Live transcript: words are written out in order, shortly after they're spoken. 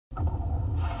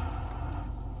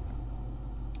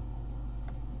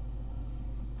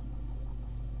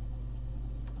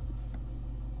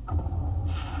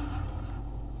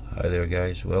Hi there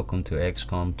guys, welcome to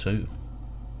XCOM 2.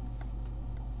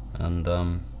 And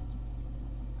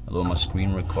although my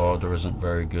screen recorder isn't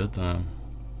very good,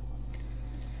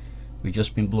 we've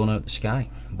just been blown out of the sky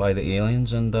by the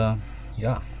aliens, and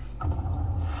yeah.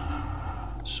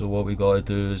 So what we gotta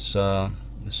do is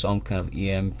some kind of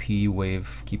EMP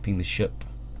wave keeping the ship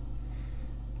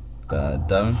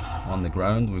down on the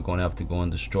ground. We're going to have to go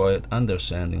and destroy it, and they're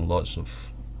sending lots of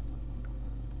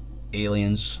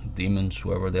aliens, demons,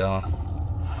 whoever they are,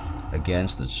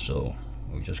 against us, so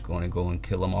we're just going to go and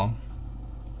kill them all.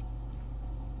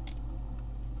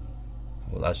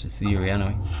 Well, that's the theory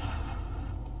anyway.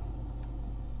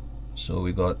 So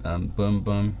we got Boom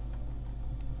Boom,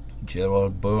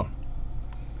 Gerard Burr,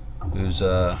 who's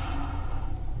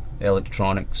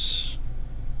electronics,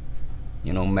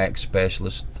 mech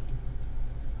specialist.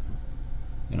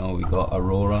 We got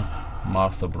Aurora,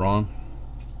 Martha Braun,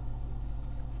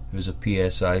 who's a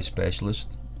PSI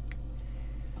specialist.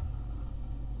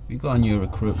 We got a new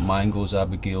recruit, Mango's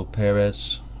Abigail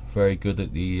Perez, very good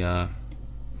at the as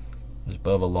a bit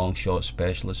of a long shot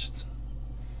specialist.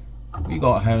 We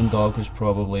got Hound Dog, who's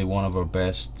probably one of our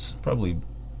best, probably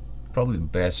the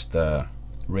best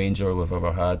ranger we've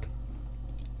ever had.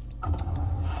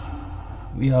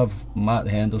 We have Matt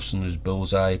Henderson, who's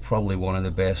Bullseye, probably one of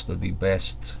the best of the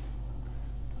best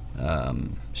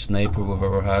sniper we've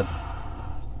ever had.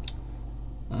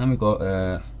 And we got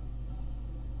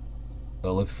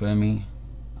Olufemi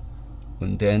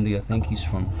Undendi, I think he's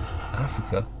from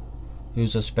Africa,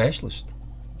 who's a specialist,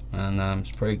 and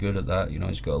he's pretty good at that.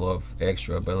 He's got a lot of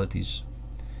extra abilities.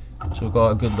 So we've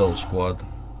got a good little squad,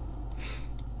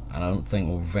 and I don't think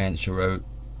we'll venture out,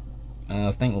 and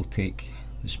I think we'll take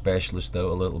the specialist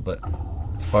out a little bit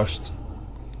first,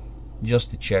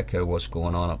 just to check out what's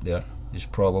going on up there. There's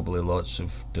probably lots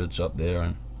of dudes up there,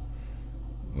 and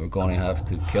we're going to have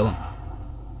to kill them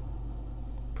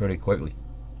pretty quickly,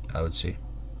 I would say.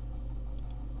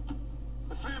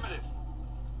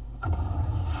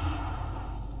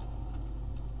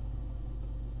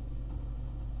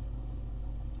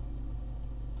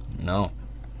 No,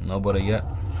 nobody yet.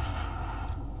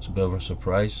 It's a bit of a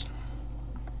surprise.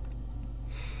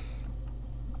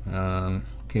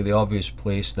 Okay, the obvious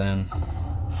place then,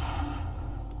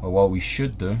 or what we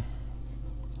should do,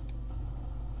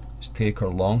 is take our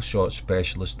long shot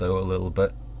specialist out a little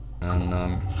bit,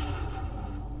 and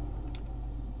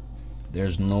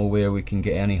there's nowhere we can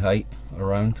get any height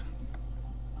around.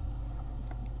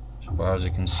 As far as I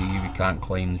can see, we can't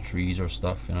climb the trees or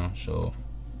stuff, so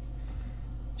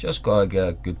just gotta get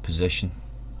a good position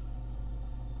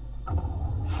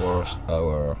for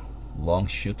our long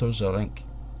shooters, I think.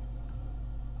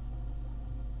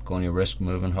 Going to risk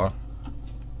moving her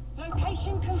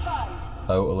location confirmed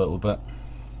out a little bit.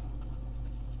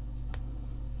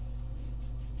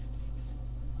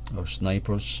 Our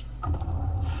snipers.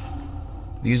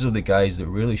 These are the guys that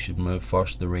really should move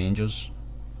first, the rangers.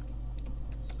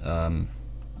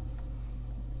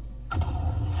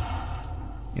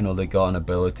 They got an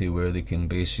ability where they can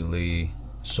basically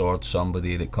sword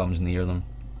somebody that comes near them.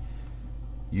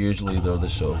 Usually they're the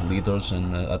sort of leaders,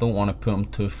 and I don't want to put them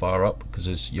too far up,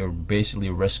 because you're basically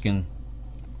risking,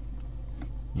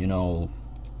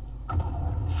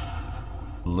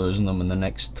 losing them in the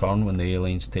next turn when the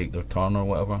aliens take their turn or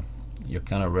whatever. You're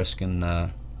kind of risking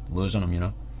losing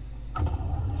them,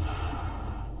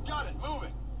 Got it,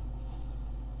 moving.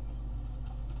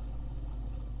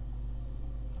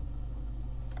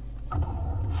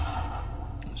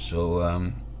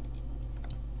 So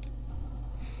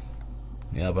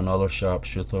we have another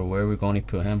sharpshooter. Where are we going to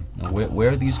put him? Now,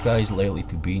 where are these guys likely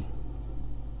to be?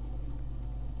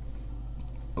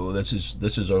 Oh, this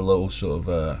is our little sort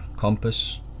of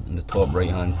compass in the top right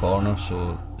hand corner,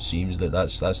 so it seems that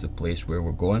that's the place where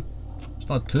we're going. It's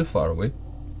not too far away.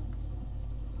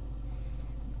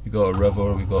 We got a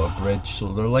river, we got a bridge,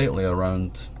 so they're likely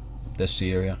around this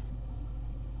area.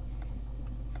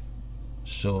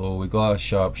 So we got a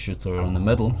sharpshooter in the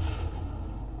middle.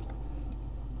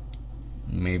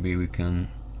 Maybe we can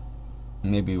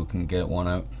get one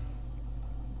out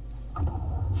a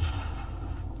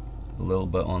little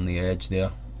bit on the edge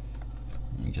there.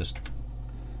 Let me just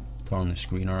turn the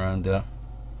screen around there.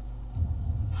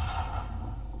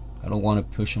 I don't want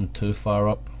to push them too far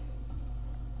up.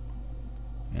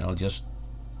 I'll just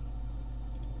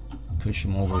push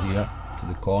them over here to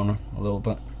the corner a little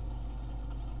bit.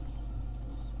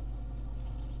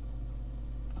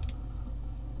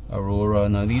 Aurora.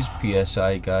 Now these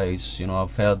PSI guys,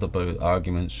 I've heard about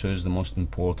arguments, who's the most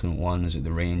important one? Is it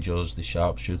the rangers, the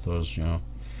sharpshooters? I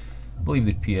believe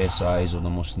the PSIs are the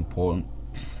most important,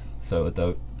 without a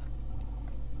doubt.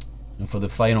 And for the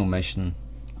final mission,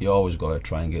 you always got to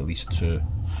try and get at least 2,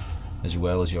 as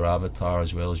well as your avatar,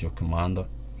 as well as your commander.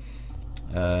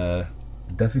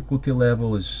 Difficulty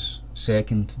level is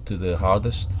second to the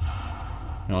hardest,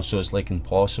 you know, so it's like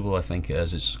impossible, I think it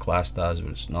is. It's classed as,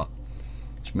 but it's not.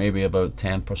 It's maybe about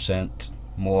 10%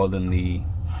 more than the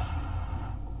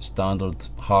standard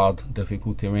hard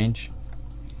difficulty range.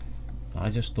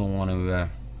 I just don't want to.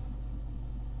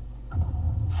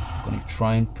 I'm going to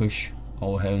try and push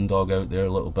old Hound Dog out there a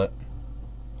little bit.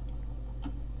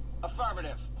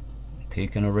 Affirmative.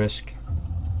 Taking a risk.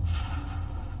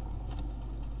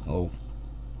 Oh.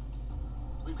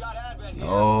 We've got advent here.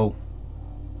 Oh.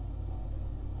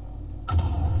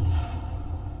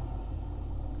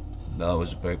 That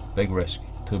was a big risk.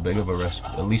 Too big of a risk.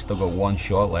 At least I've got 1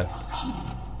 shot left.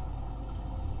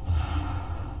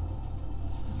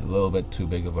 A little bit too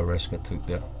big of a risk I took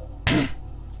there.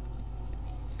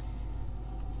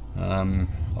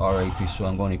 Alrighty, so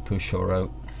I'm going to push her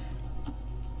out.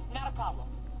 Not a problem.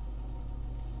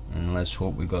 And let's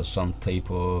hope we got some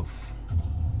type of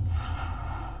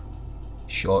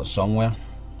shot somewhere,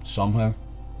 somehow,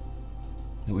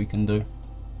 that we can do.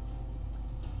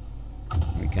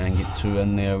 We can get 2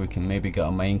 in there. We can maybe get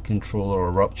a mind control or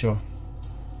a rupture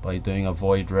by doing a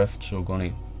void rift. So we're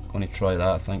going to try that,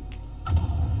 I think.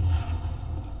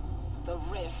 The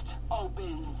rift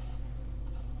opens.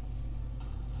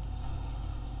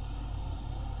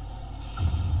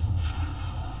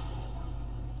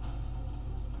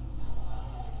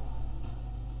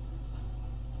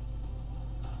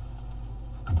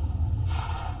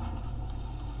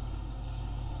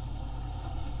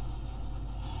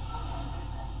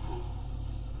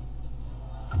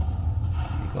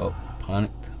 Got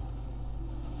panicked.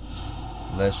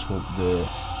 Let's hope the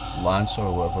Lancer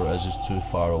or whatever it is too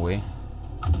far away.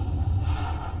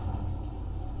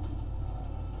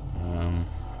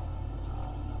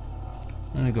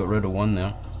 And we got rid of 1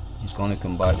 there. He's going to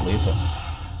come back later.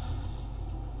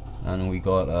 And we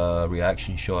got a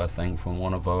reaction shot, I think, from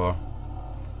one of our.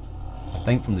 I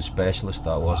think from the specialist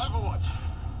that was. Overwatch.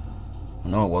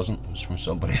 No, it wasn't. It was from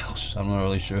somebody else. I'm not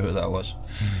really sure who that was.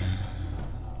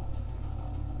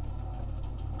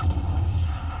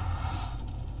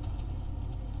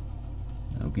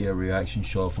 There'll be a reaction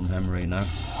shot from him right now.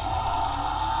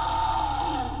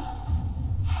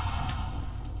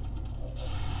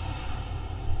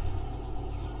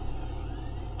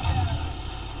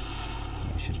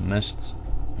 She's missed,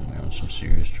 and we're in some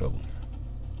serious trouble.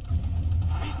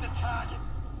 Meet the target.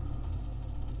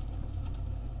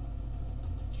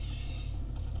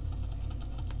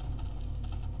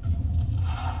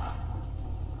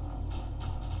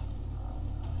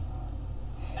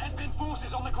 Advent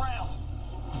forces on the ground.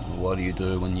 What do you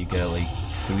do when you get like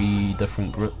 3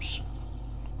 different groups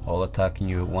all attacking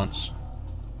you at once?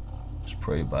 It's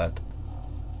pretty bad.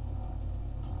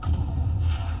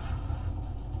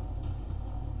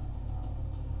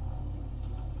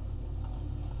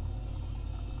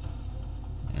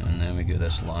 And then we get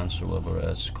this Lance or whatever it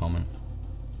is coming.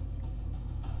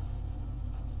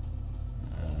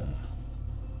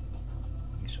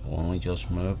 He's only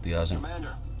just moved, he hasn't.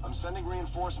 Commander, I'm sending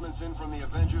reinforcements in from the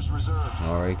Avengers Reserves.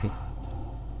 Alrighty.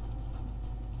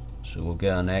 So we'll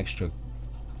get an extra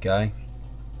guy.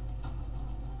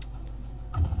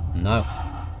 Now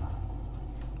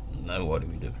what do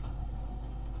we do?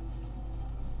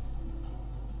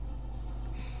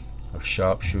 Our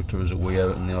sharpshooter is away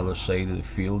out on the other side of the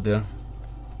field there.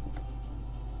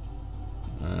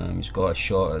 He's got a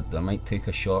shot at, I might take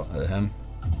a shot at him.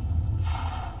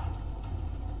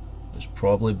 It's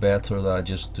probably better that I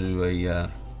just do a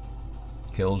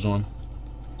kill zone.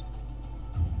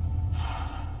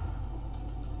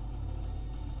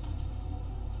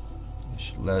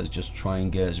 Let's just try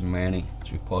and get as many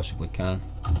as we possibly can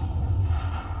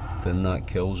within that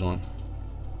kill zone.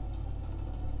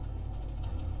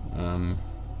 Not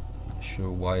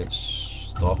sure why it's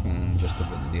stopping just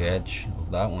about the edge of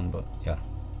that one, but yeah.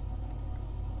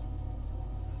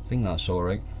 I think that's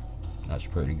alright. That's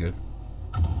pretty good.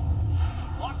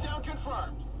 Lockdown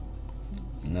confirmed.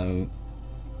 Now,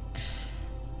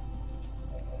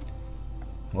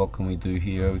 what can we do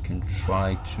here? We can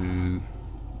try to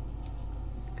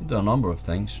do a number of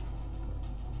things.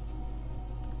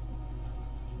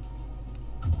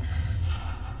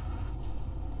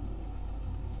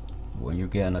 When you're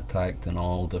getting attacked in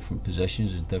all different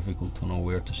positions, it's difficult to know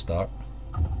where to start.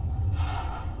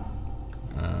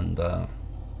 And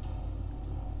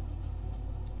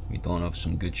we don't have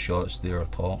some good shots there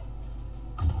at all.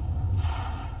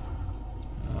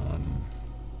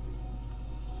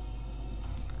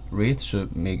 Wraith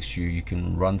suit makes you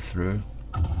can run through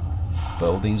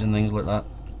buildings and things like that,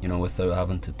 you know, without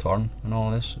having to turn and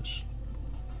all this.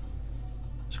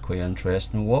 It's quite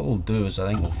interesting. What we'll do is I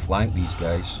think we'll flank these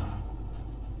guys,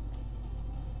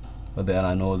 but then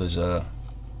I know there's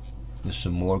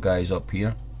some more guys up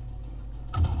here.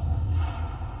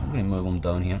 I'm going to move them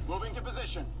down here. Moving to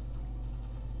position.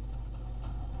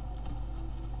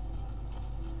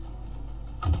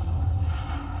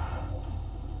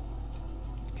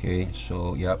 Okay,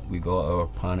 so yep, we got our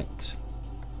panicked.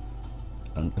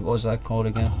 And what was that called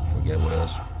again? Forget what it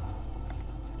is.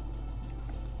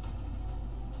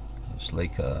 It's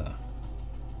like a.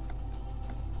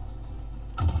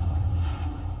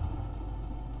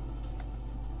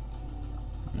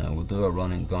 Now we'll do a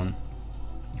run and gun,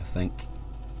 I think.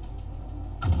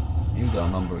 We've got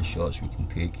a number of shots we can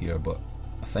take here, but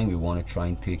I think we want to try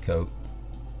and take out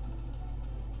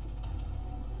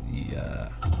the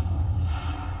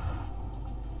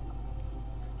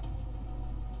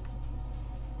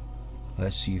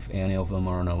let's see if any of them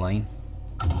are on a line.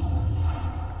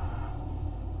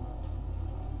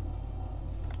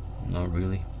 Not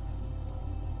really.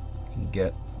 We can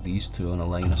get these two on a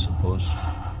line, I suppose.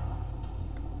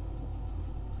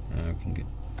 We can get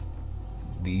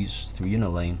these three in a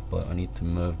line, but I need to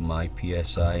move my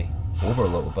PSI over a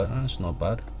little bit. That's not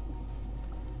bad.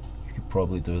 You could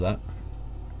probably do that.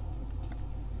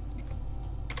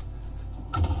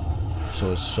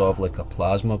 So it's sort of like a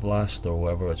plasma blast, or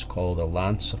whatever it's called, a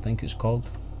lance I think it's called.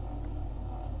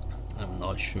 I'm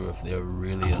not sure if they're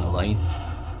really in a line.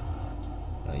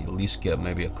 I at least get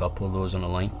maybe a couple of those in a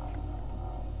line.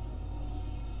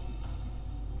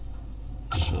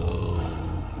 So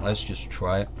let's just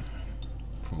try it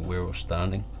from where we're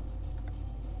standing.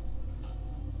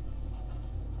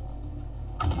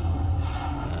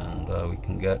 And we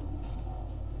can get.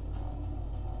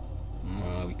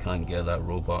 We can't get that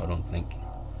robot, I don't think.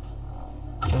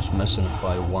 Just missing it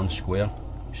by one square.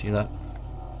 See that?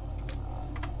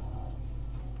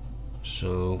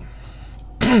 So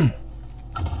how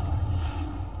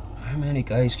many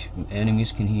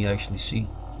enemies can he actually see?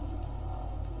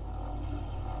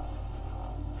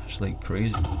 It's like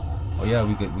crazy. Oh yeah,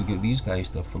 we got these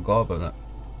guys though. Forgot about that.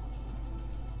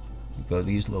 We got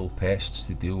these little pests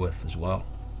to deal with as well.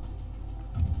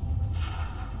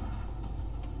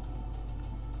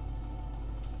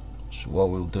 So what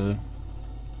we'll do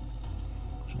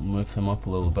is we'll move him up a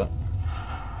little bit.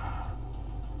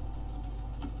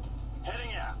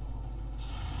 Heading out.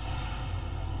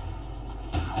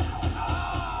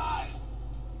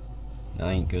 That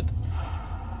ain't good.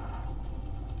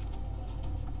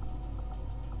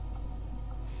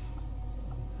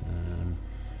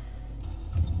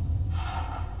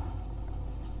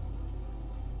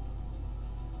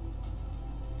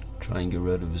 Try and get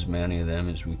rid of as many of them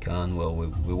as we can. Well,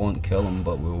 we won't kill them,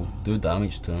 but we'll do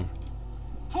damage to them.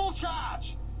 Full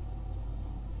charge.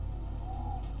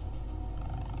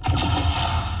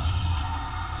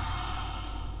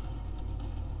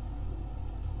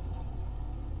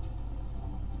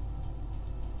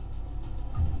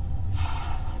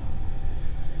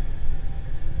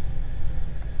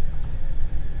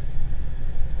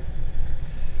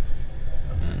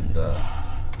 And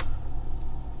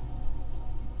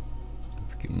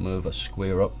move a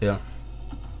square up there.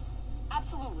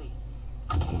 Absolutely.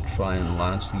 We'll try and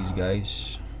lance these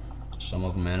guys, some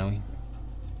of them anyway.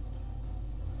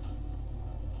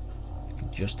 We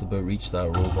can just about reach that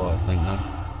robot, I think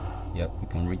now. Yep, we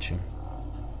can reach him.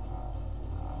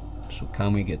 So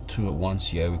can we get two at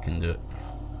once? Yeah, we can do it.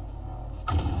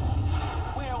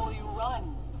 Where will you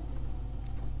run?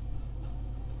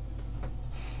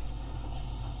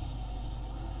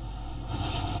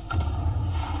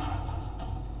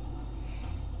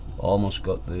 Almost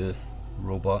got the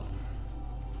robot.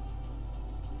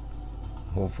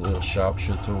 Hopefully a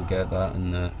sharpshooter will get that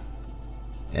in the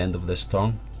end of this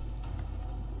turn.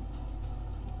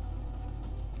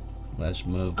 Let's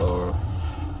move our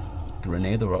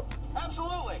grenader up.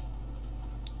 Absolutely.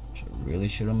 So really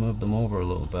should have moved them over a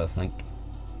little bit, I think.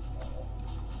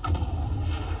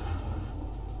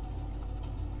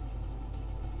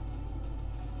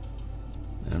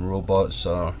 And robots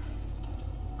are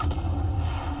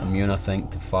immune, I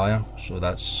think, to fire, so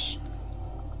that's.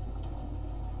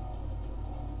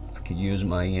 I could use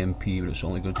my EMP, but it's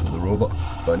only good for the robot.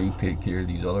 But I need to take care of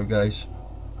these other guys.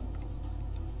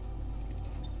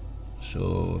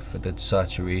 So if I did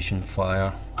saturation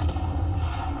fire,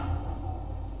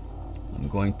 I'm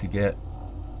going to get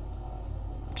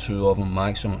two of them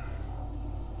maximum.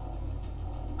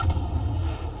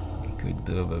 I could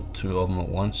do about two of them at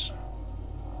once,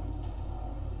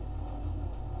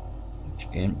 which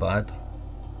ain't bad.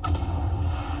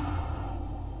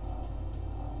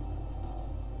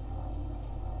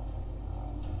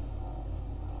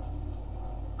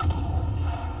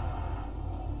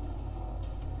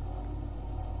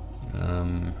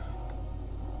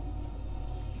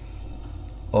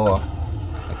 or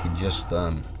I could just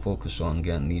focus on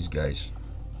getting these guys.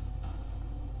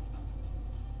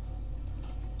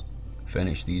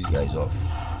 Finish these guys off.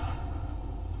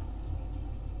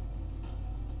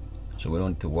 So we don't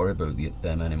need to worry about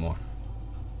them anymore.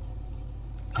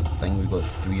 I think we got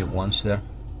 3 at once there.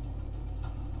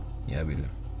 Yeah, we do.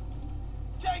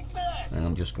 And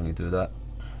I'm just going to do that.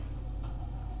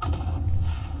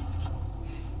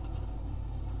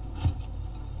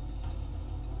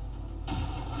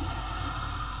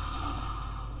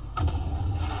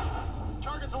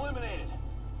 Targets eliminated.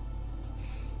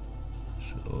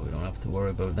 So we don't have to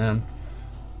worry about them.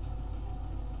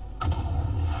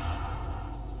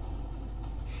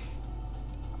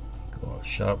 Got a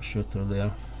sharpshooter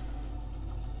there.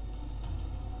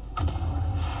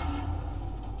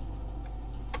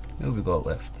 Who have we got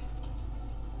left?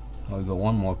 Oh, we got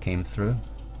one more came through.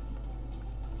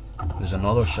 There's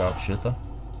another sharpshooter.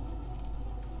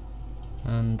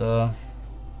 And could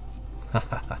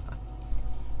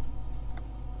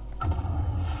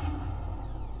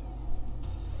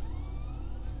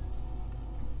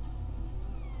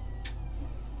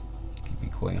be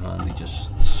quite handy,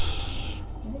 just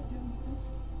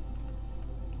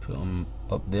put them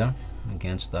up there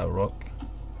against that rock.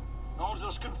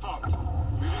 Orders confirmed.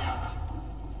 Moving out.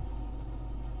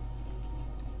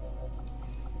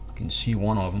 You can see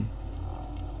one of them.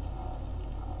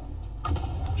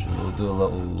 So we'll do a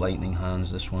little lightning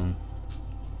hands this one.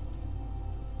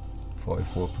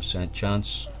 44%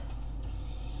 chance.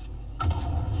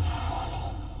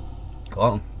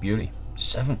 Got him. Beauty.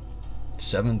 7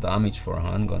 damage for a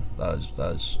handgun.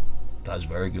 That's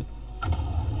very good. I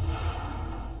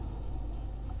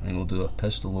think we'll do a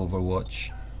pistol overwatch.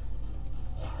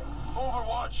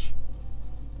 Overwatch.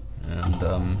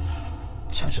 And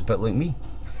sounds a bit like me.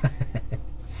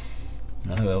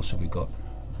 Now who else have we got?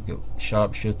 We got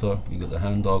sharpshooter. You got the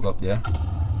hound dog up there,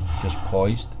 just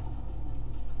poised.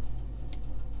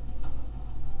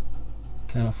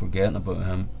 Kind of forgetting about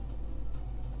him.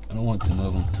 I don't want to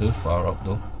move him too far up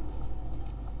though.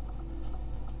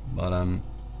 But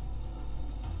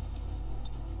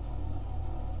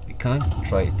we can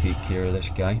try to take care of this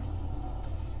guy.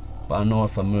 But I know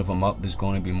if I move him up, there's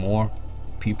going to be more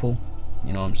people.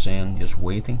 You know what I'm saying? Just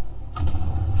waiting.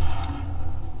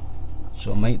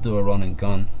 So I might do a run and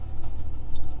gun.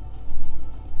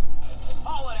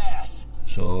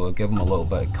 So I'll give him a little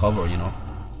bit of cover, you know.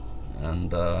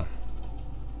 And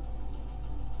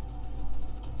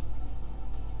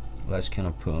let's kind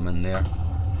of put him in there.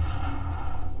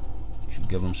 Should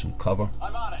give him some cover.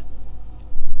 I'm on it.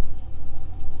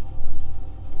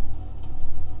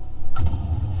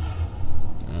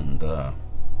 And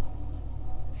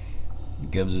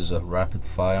it gives us a rapid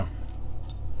fire,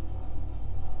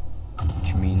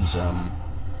 which means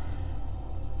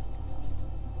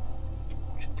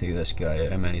should take this guy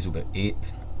out. I mean, he's about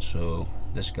 8, so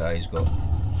this guy's got,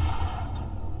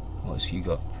 what's he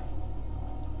got?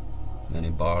 Many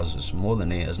bars? It's more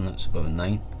than 8, isn't it? It's about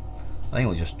 9. I think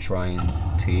we'll just try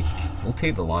and take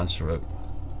the Lancer out,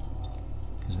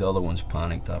 because the other one's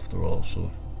panicked after all.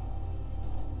 So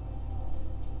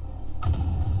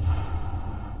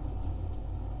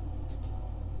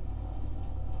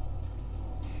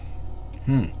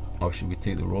or should we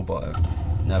take the robot out?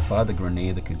 Now if I had a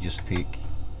grenade I could just take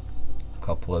a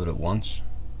couple out at once.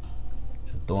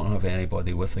 So I don't have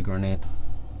anybody with a grenade.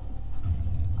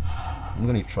 I'm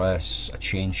going to try a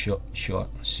chain shot, a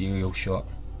serial shot.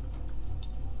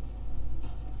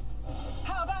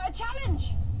 How about a challenge?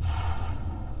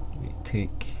 We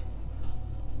take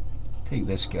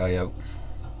this guy out.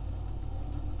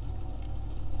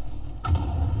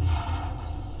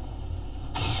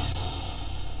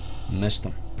 Missed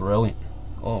him. Brilliant.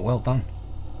 Oh, well done.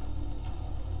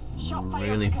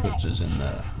 Really puts us in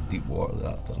the deep water,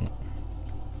 that, doesn't it?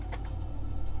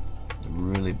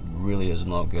 Really is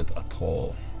not good at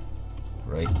all.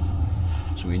 Right.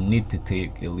 So we need to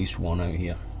take at least one out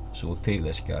here. So we'll take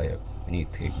this guy out. We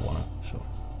need to take one out. So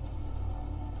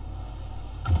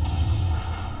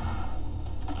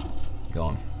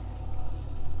gone.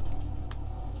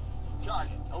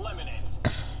 Target eliminated.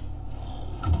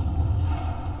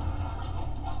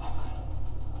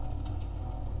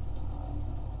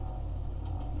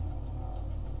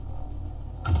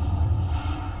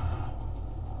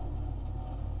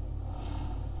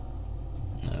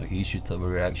 Now he should have a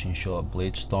reaction shot,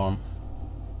 Blade Storm.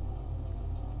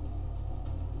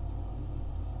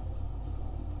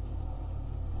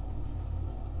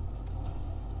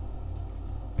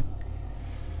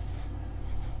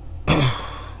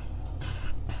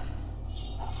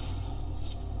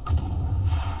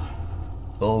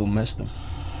 Oh, missed him.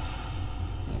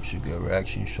 Oh should get a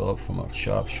reaction shot from our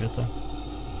sharpshooter.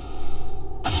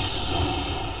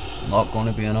 It's not going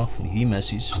to be enough, and he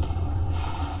misses.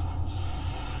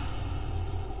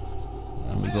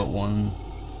 And we got one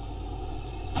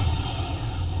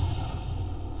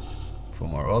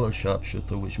from our other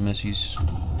sharpshooter, which misses.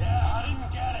 Yeah, I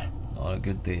didn't get it. Not a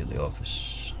good day at the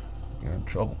office. You're in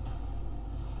trouble.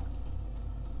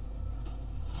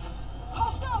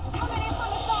 Hostiles coming in from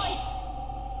the sides!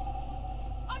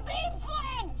 I'm being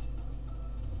flanked!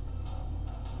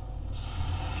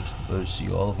 Just about to see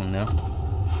all of them now.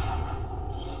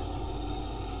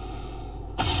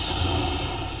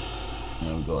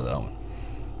 Now we got that one.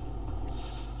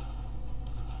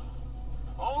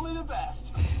 Only the best.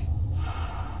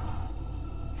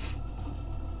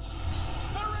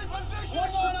 They're in position.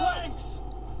 One more flanks.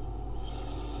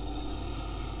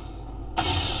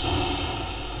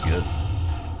 Good.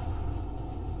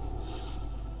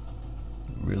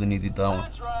 Really needed that one.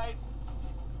 That's right.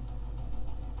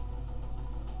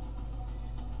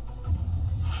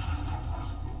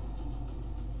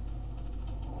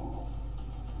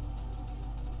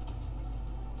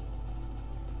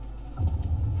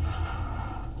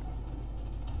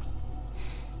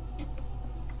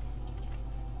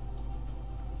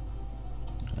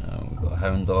 We got a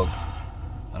hound dog.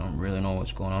 I don't really know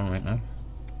what's going on right now.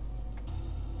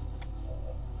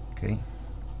 Okay.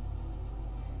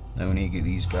 Now we need to get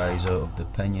these guys out of the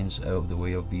pinions, out of the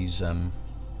way of these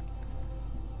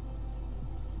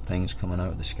things coming out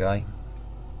of the sky.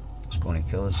 It's going to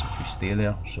kill us if we stay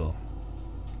there, so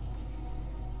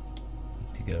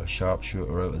need to get our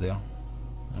sharpshooter out of there.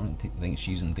 I don't think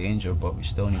she's in danger, but we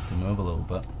still need to move a little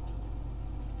bit.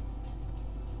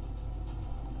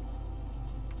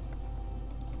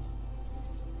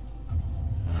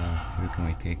 Who can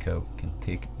we take out? We can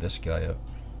take this guy out.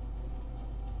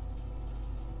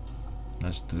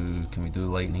 Can we do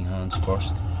lightning hands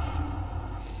first?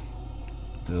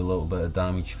 Do a little bit of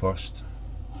damage first.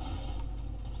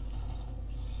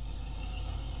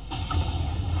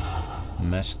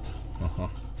 Missed.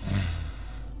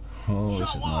 Oh, this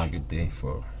is not a good day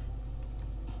for...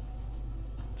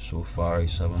 So far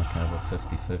he's having a kind of a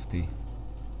 50-50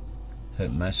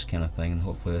 hit miss kind of thing, and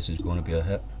hopefully this is going to be a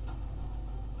hit.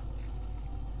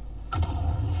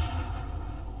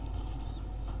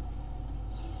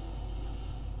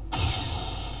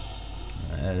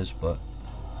 It is, but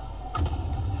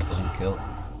doesn't kill it.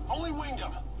 Only winged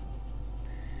him.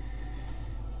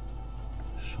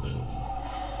 So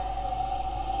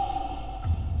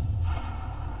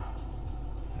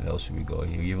what else have we got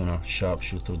here? Even our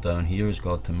sharpshooter down here has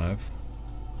got to move.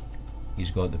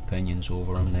 He's got the pinions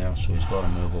over him there, so he's got to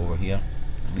move over here.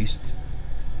 At least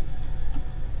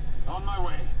On my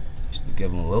way. just to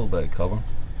give him a little bit of cover.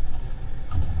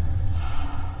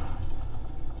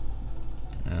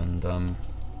 And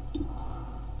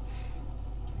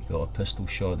got a pistol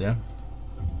shot there.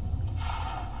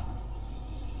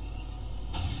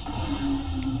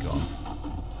 Gone.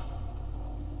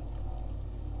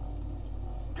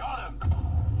 Got him.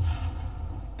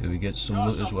 Do we get some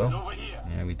loot as well? Over here.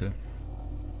 Yeah, we do.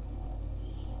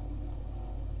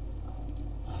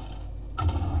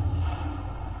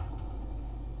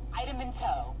 Item in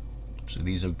tow. So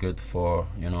these are good for,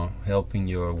 you know, helping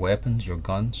your weapons, your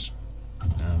guns,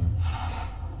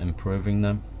 improving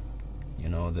them. You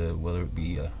know, whether it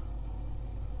be a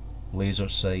laser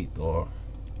sight or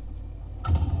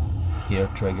hair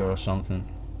trigger or something.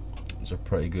 These are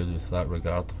pretty good with that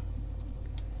regard.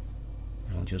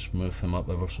 I'll just move him up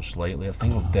ever so slightly. I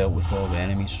think I've dealt with all the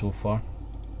enemies so far.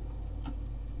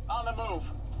 On the move.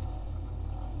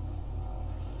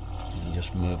 And you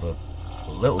just move a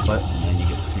little bit and then you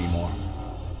get 3 more.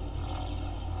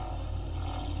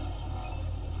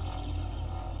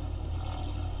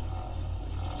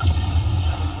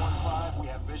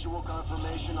 Visual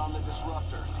confirmation on the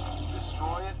disruptor.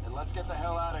 Destroy it and let's get the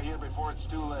hell out of here before it's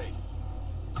too late.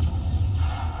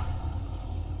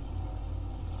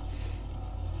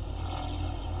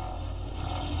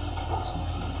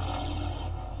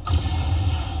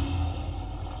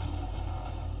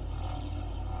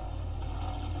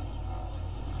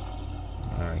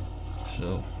 Alright,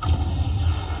 so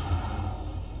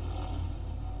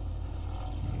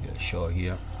you get a shot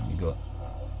here. You got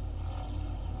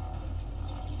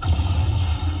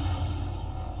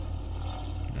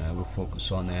we'll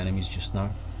focus on the enemies just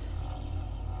now.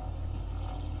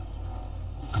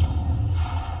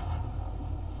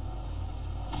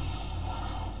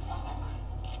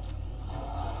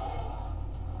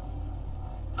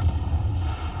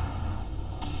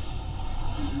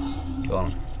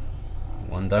 Got him.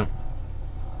 1 down.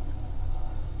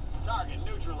 Target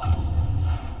neutralized.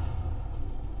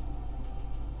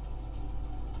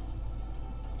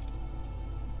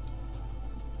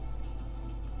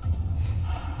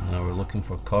 looking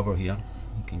for cover here,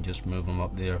 you can just move him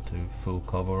up there to full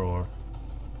cover, or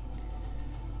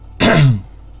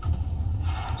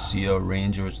see our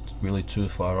ranger is really too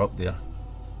far up there.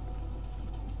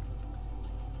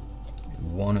 We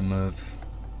want to move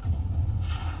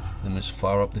them as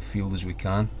far up the field as we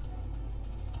can,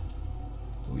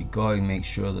 but we gotta make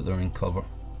sure that they're in cover.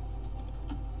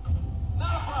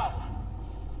 Not a problem.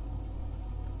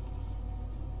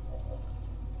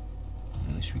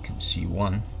 At least we can see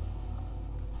one.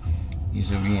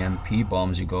 These are EMP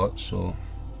bombs he got, so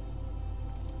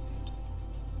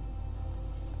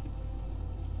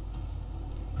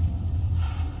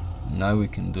now we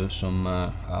can do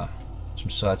some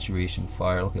saturation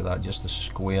fire. Look at that, just a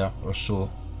square or so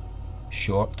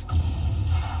short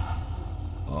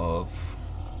of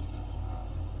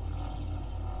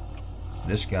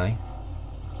this guy.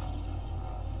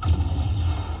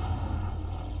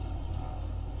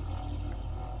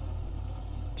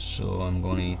 So I'm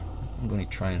going to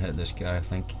try and hit this guy, I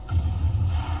think.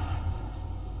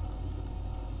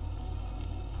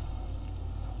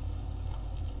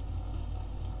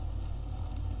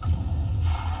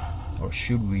 Or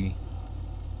should we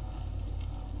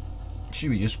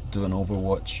just do an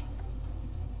overwatch?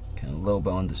 Kind of a little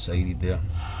bit undecided there.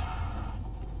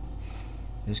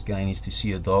 This guy needs to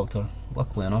see a doctor.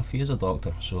 Luckily enough, he is a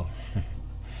doctor, so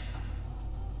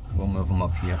we'll move him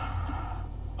up here.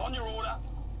 On your order.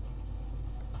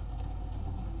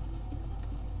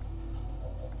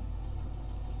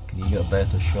 Can you get a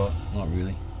better shot? Not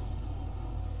really.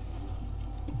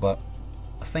 But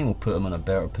I think we'll put him in a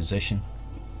better position.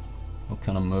 We'll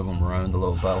kind of move him around a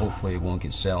little bit. Hopefully he won't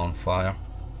get set on fire,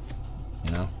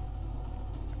 you know.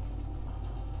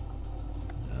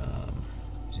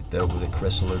 He dealt with the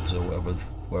chrysalids or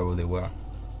wherever they were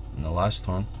in the last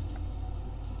turn.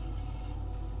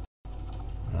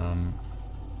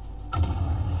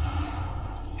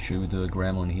 Should we do a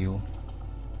gremlin heal?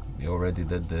 We already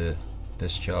did the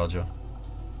discharger.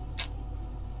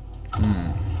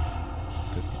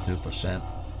 52%.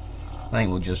 I think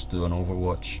we'll just do an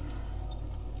overwatch.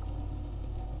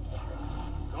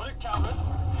 Got it covered.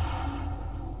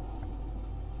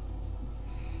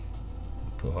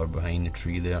 Put her behind the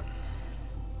tree there.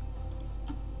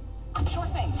 Sure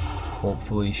thing.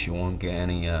 Hopefully she won't get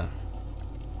any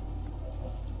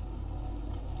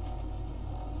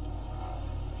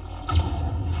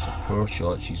it's a poor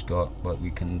shot she's got, but we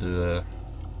can do a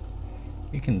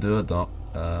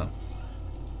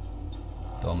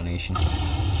domination.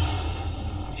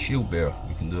 Shield bearer,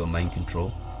 we can do a mind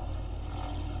control.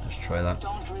 Let's try that.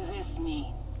 Don't resist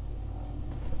me.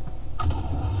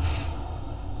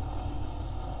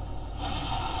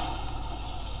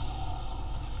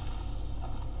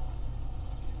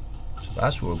 So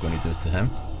that's what we're going to do to him.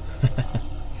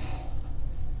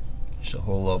 It's a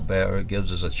whole lot better. It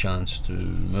gives us a chance to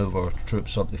move our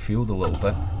troops up the field a little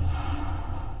bit,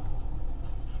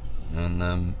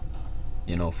 and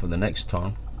you know, for the next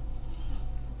turn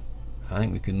I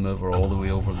think we can move her all the way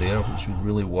over there, which would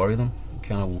really worry them.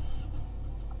 Kind of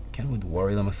would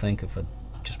worry them, I think, if I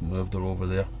just moved her over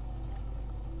there.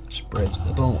 Spreads.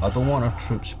 I don't want our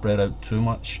troops spread out too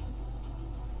much.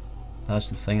 That's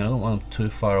the thing. I don't want them too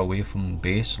far away from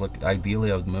base. Like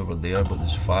ideally, I would move her there, but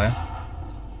there's fire.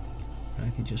 I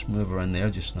could just move her in there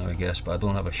just now, I guess, but I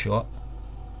don't have a shot.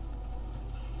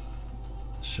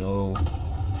 So,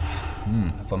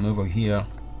 if I move her here,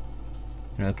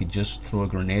 you know, I could just throw a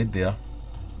grenade there,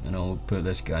 and I'll put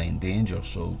this guy in danger.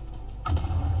 So,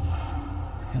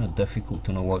 kind of difficult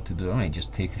to know what to do. I might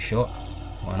just take a shot.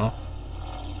 Why not?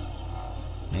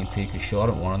 I might take a shot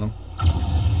at one of them.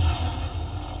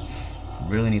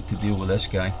 Really need to deal with this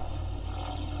guy.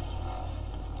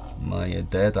 My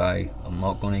dead eye, I'm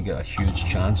not going to get a huge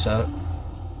chance at it.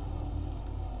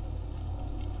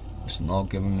 It's not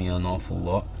giving me an awful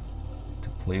lot to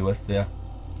play with there.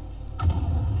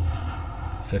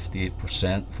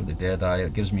 58% for the dead eye.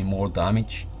 It gives me more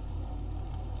damage.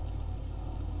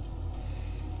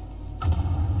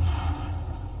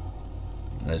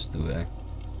 Let's do it.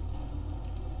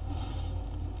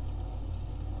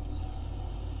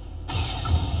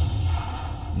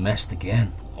 Missed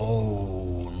again.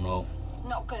 Oh no.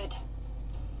 Not good.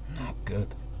 Not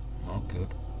good. Not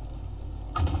good.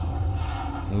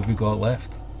 Who have we got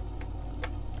left?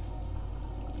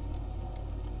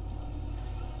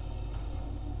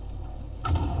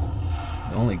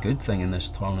 The only good thing in this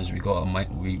turn is we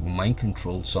mind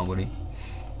controlled somebody,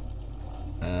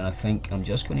 and I think I'm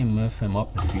just going to move him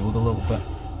up the field a little bit.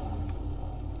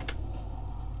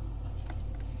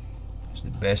 It's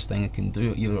the best thing I can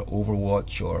do, either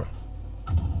Overwatch or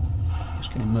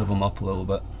just going to move him up a little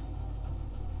bit.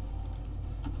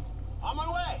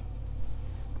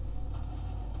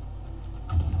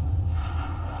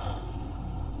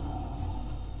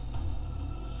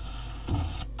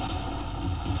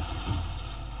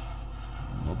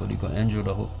 injured,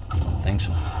 I hope. I don't think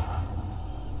so.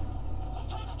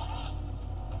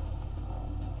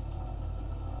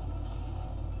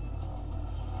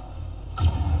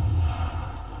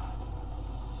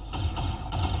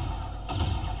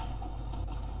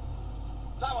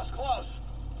 That was close.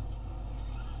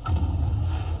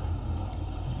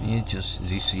 He just,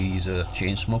 as you see, he's a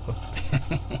chain smoker.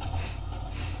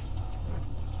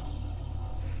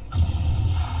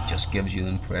 Just gives you the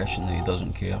impression that he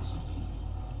doesn't care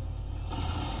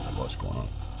what's going on.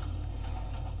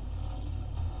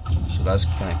 So that's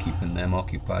kind of keeping them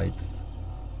occupied.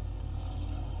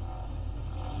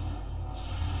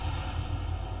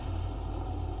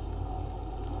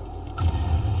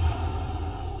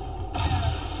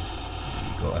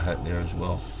 Got a hit there as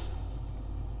well.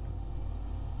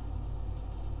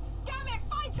 Damn it,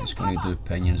 find some It's going to cover. do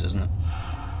pinions, isn't it?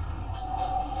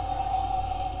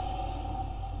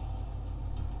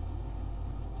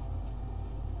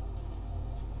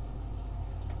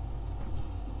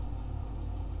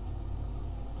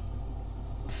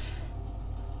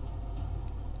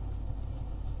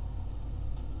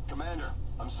 Commander,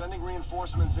 I'm sending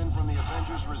reinforcements in from the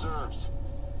Avengers reserves.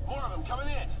 More of them coming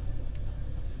in.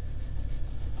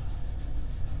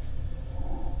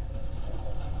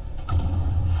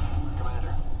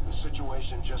 Commander, the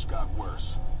situation just got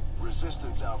worse.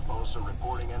 Resistance outposts are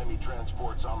reporting enemy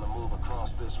transports on the move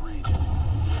across this region.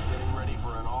 We're getting ready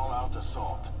for an all-out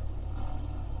assault.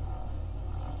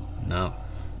 No.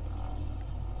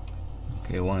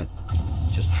 Okay, I want to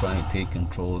just try to take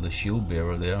control of the shield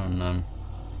bearer there, and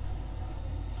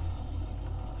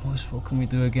what can we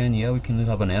do again? Yeah, we can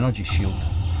have an energy shield.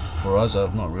 For us,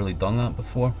 I've not really done that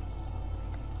before,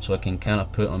 so I can kind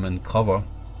of put them in cover,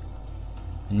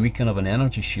 and we can have an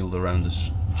energy shield around us,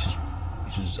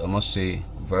 which is I must say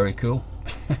very cool.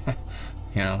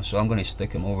 You know, so I'm going to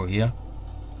stick him over here.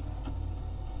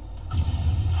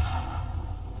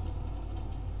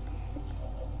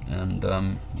 And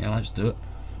yeah, let's do it.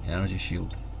 Energy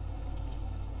shield.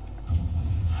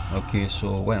 Okay,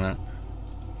 so wait a minute.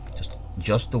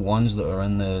 Just the ones that are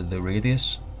in the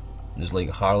radius. There's like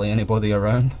hardly anybody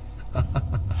around.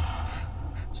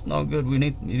 It's not good. We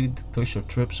need to push our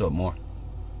troops up more.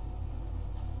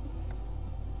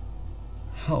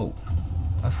 Oh,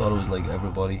 I thought it was like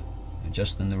everybody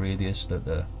just in the radius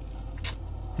that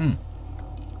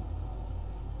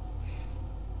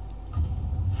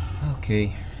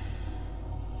Okay.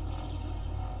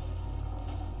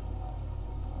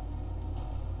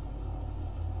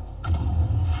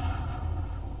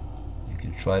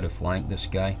 Try to flank this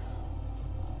guy,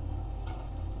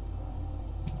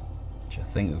 which I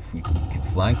think if we could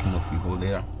flank him if we go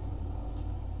there.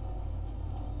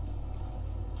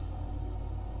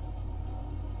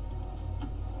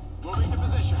 Moving to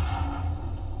position.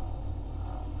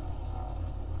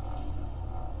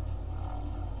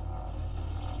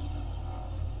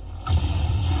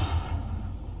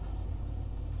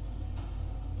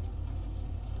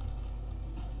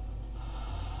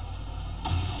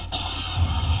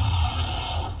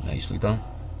 Nicely done.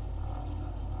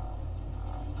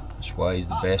 That's why he's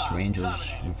the best rangers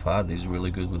we've had. He's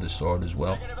really good with the sword as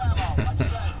well. Negative ammo, like you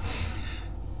said.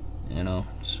 You know,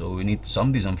 so we need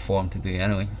somebody's informed today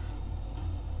anyway.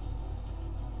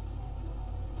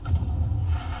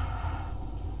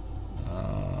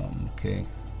 Okay.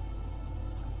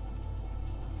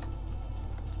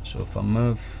 So if I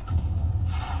move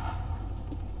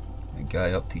my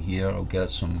guy up to here, I'll get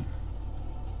some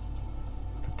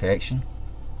protection.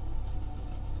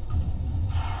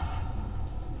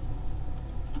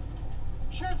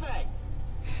 Sure thing.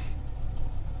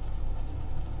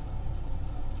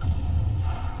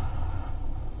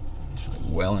 It's like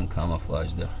well in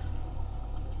camouflage there.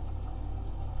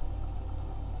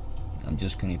 I'm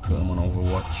just going to put him on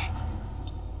Overwatch.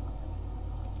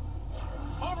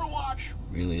 Overwatch.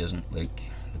 Really isn't like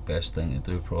the best thing to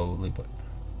do probably, but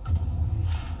I'm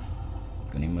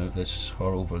going to move her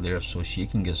over there so she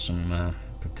can get some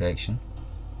protection.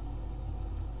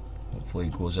 Hopefully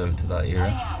it goes out to that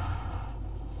area.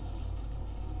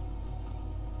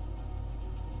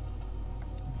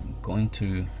 I'm going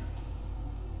to...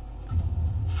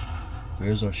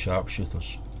 Where's our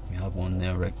sharpshooters? We have one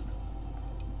there, right?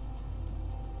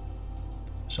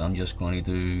 So I'm just going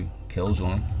to do kills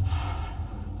on him.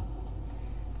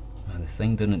 And the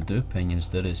thing didn't do pinions,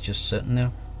 did it? It's just sitting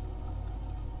there.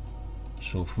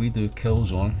 So if we do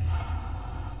kills on,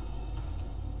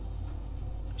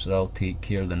 so that'll take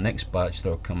care of the next batch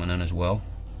that are coming in as well,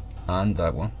 and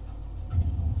that one.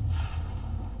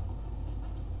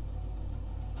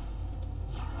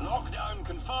 Lockdown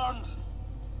confirmed.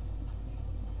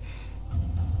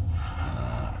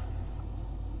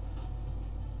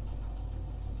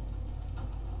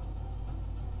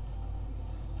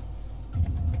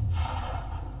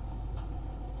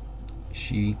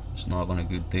 She is not having a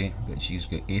good day, but she's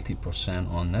got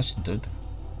 80% on this dude.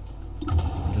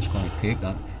 I'm just going to take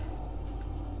that.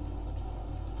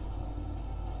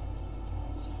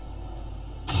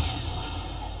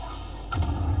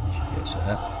 She gets a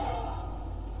hit.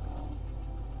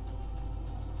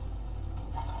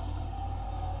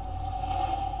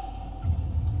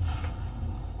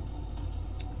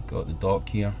 Got the dock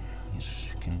here. You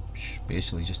can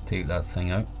basically just take that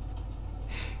thing out.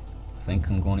 I think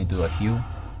I'm going to do a heal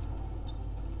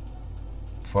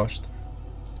first.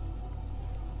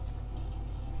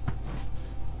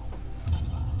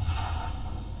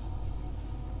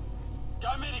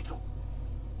 Go medical.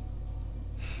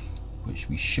 Which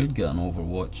we should get an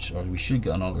overwatch, or we should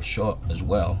get another shot as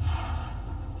well,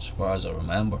 as far as I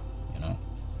remember, you know.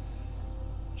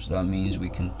 So that means we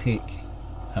can take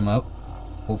him out,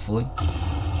 hopefully.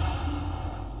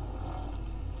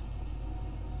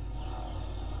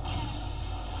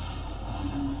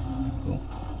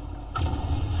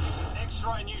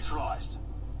 X-ray neutralized.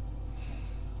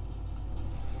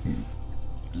 And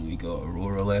we got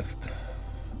Aurora left,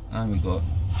 and we got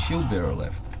Shield Bearer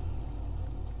left.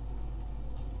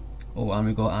 Oh, and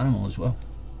we got Animal as well.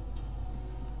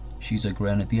 She's a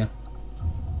Grenadier.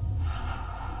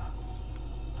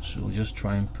 So we'll just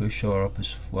try and push her up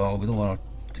as well. We don't want her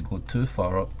to go too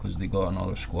far up because they got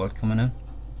another squad coming in.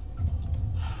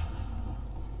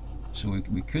 So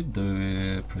we could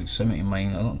do proximity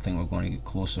mine. I don't think we're going to get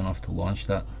close enough to launch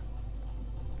that.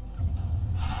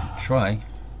 We could try.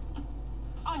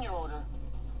 On your order.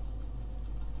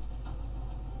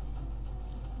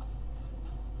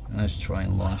 Let's try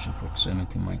and launch a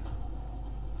proximity mine.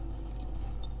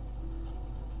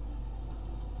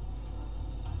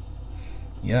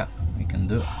 Yeah, we can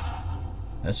do it.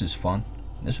 This is fun.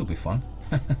 This will be fun.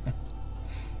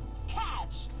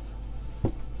 Catch!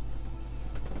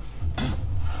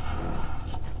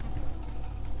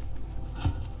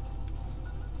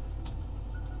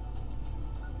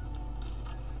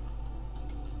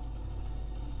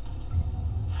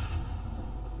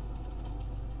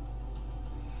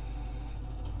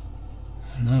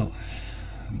 Now,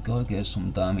 we gotta get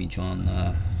some damage on.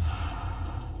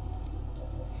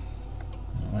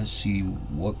 Let's see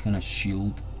what kind of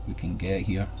shield we can get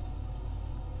here.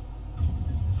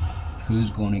 Who's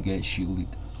going to get shielded?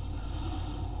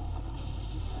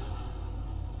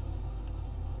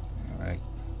 Alright.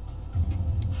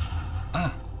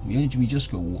 Ah, we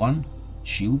just got one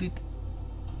shielded?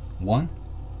 One?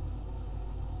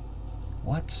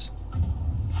 What?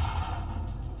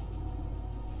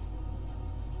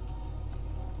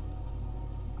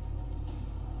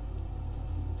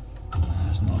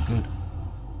 That's not good.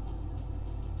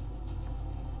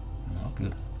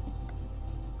 Good.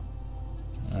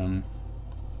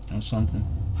 Or something.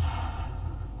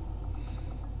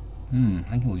 I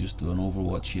think we'll just do an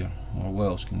Overwatch here. Or what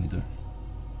else can we do?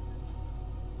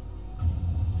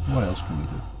 What else can we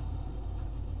do?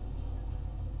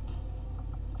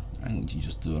 I think we can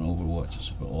just do an Overwatch. That's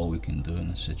about all we can do in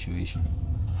this situation.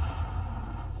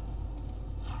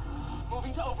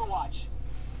 Moving to Overwatch.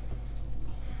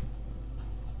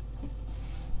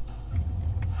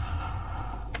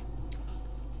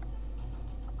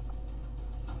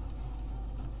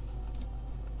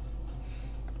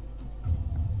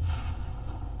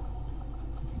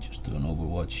 Just do an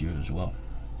Overwatch here as well.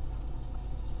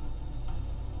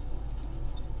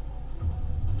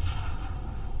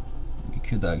 We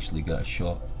could actually get a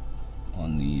shot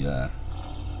on the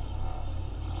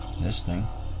this thing.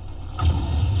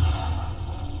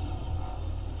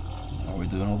 Are we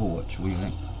doing Overwatch? What do you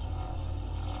think?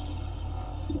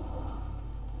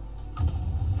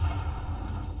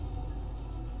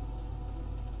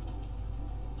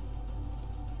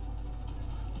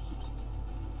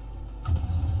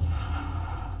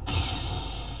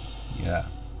 Yeah.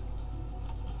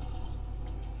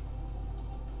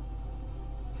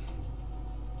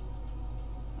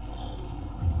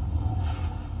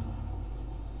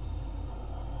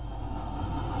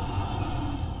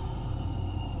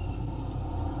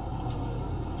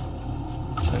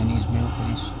 Chinese meal,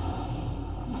 please.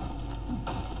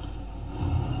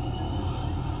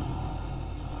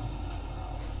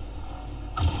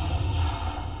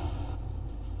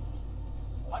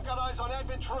 I've got eyes on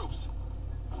advent troops.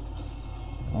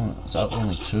 Oh, is that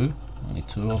only two? Only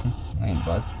two of them? Ain't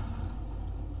bad.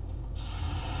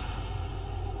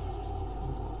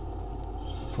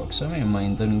 Proximity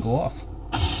mine didn't go off.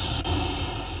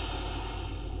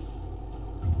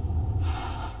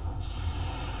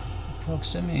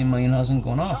 Proximity mine hasn't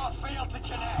gone off. Failed to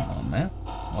connect. Come on, man.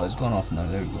 Oh, it's gone off now.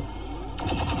 There we go.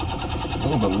 A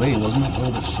little bit late, wasn't it? A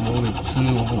little bit slow. We had 2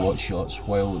 Overwatch shots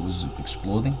while it was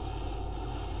exploding.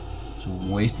 So we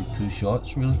wasted 2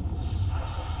 shots, really.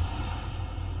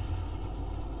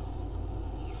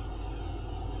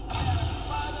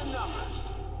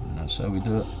 And that's how we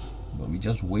do it. But we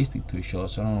just wasted 2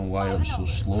 shots. I don't know why that was so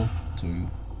slow to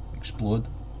explode.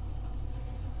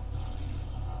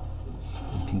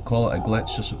 You can call it a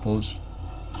glitch, I suppose.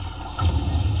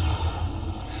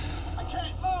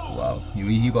 Wow,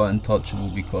 he got untouchable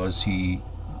because he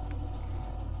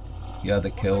had a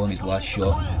kill on his last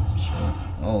shot. So,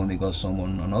 oh, and they got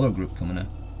another group coming in.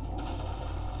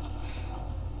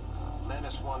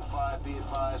 Menace 1-5, be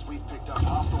advised, we've picked up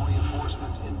hostile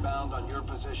reinforcements inbound on your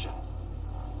position.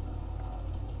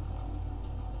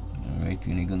 Alright,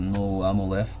 and he got no ammo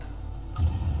left.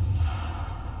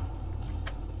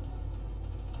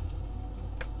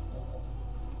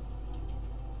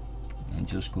 I'm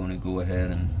just going to go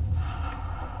ahead and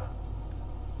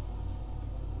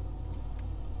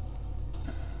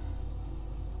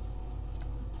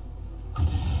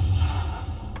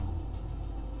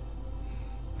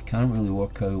I can't really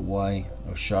work out why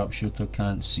our sharpshooter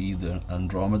can't see the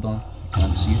Andromedon. I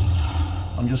can't see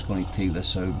it. I'm just going to take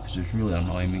this out because it's really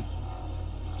annoying me.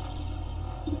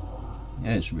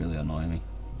 Yeah, it's really annoying me.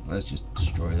 Let's just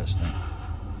destroy this thing.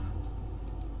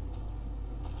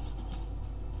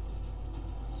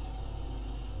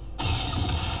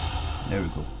 There we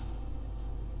go.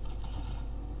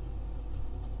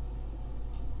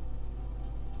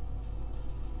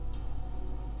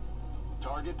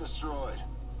 Target destroyed.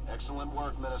 Excellent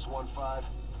work, Menace 1-5.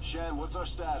 Shen, what's our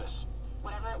status?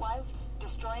 Whatever it was,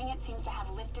 destroying it seems to have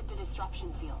lifted the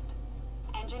disruption field.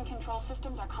 Engine control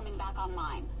systems are coming back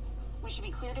online. We should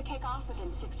be clear to take off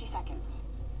within 60 seconds.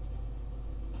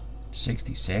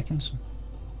 60 seconds?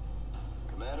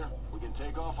 Commander, we can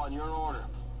take off on your order.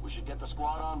 We should get the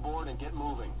squad on board and get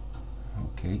moving.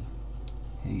 Okay.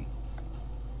 Hey.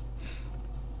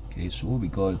 Okay, so what we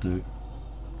gotta do,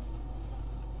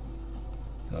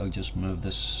 gotta just move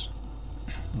this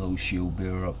little shield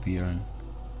bearer up here and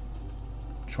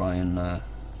try and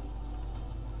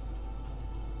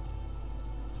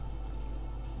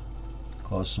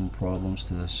cause some problems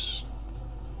to this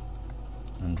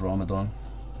Andromedon.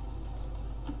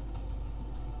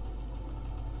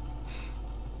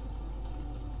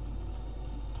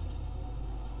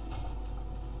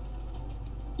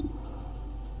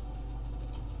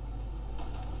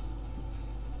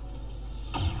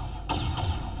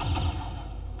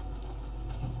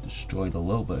 Destroyed a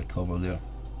little bit of cover there.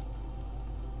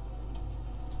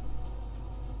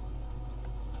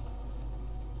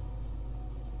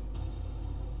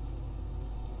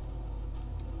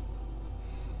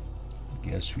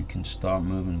 Guess we can start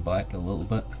moving back a little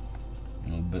bit,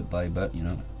 you know, bit by bit, you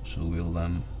know. So we'll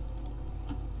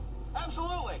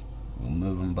Absolutely. we'll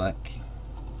move them back,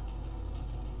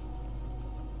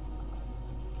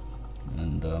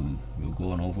 and we'll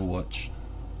go on Overwatch.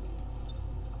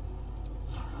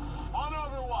 On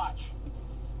Overwatch.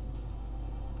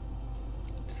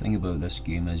 The thing about this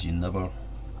game is you never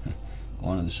go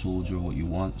onto the soldier what you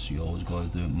want, so you always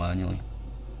got to do it manually.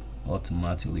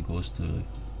 Automatically goes to a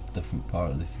different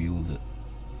part of the field that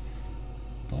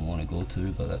I don't want to go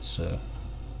to, but that's so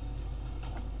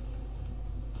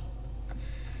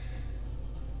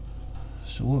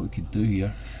what we could do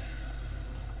here,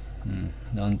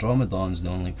 the Andromedon's the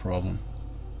only problem,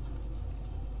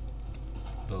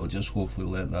 but I'll just hopefully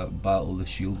let that battle the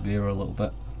shield bearer a little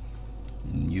bit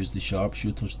and use the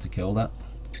sharpshooters to kill that,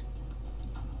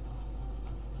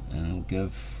 and it'll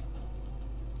give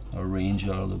our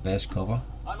ranger the best cover.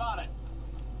 I'm on it.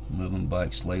 Moving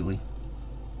back slightly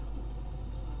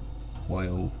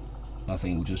while I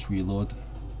think we'll just reload.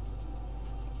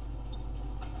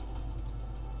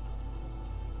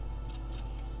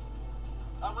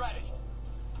 I'm ready.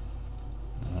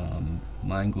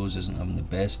 Mangoes isn't having the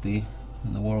best day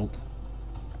in the world.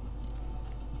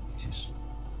 Just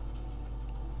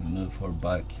move her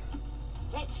back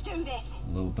Let's do this.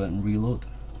 a little bit and reload.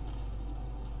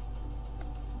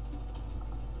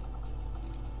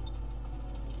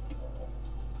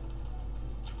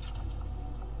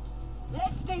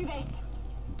 Let's do this.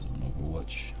 Don't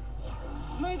Overwatch.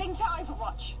 Moving to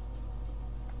Overwatch.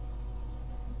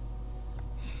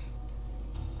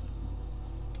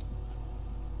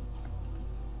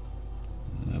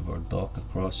 Move our dock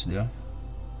across there.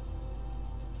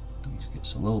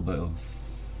 Gets a little bit of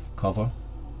cover.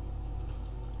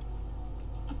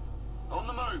 On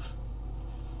the move.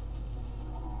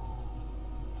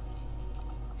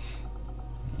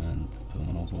 And put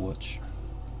on Overwatch.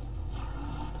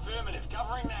 Affirmative,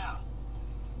 covering now.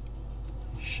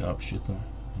 Sharpshooter.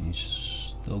 He's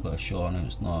Still got a shot on him.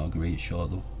 It's not a great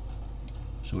shot though.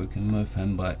 So we can move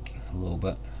him back a little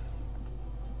bit.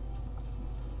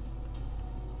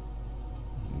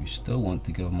 We still want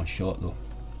to give him a shot though.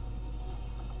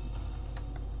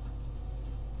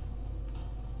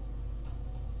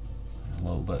 A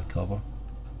little bit of cover,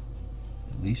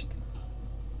 at least.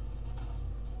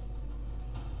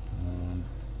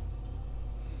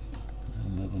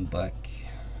 Move him back.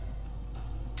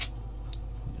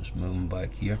 Just move him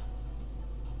back here.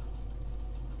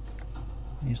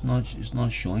 It's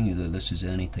not showing you that this is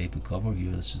any type of cover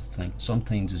here. This is the thing.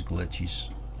 Sometimes it's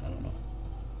glitches. I don't know.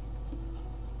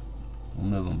 We'll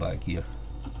move him back here.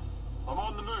 I'm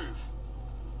on the move.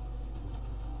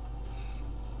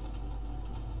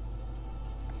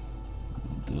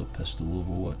 We'll do a pistol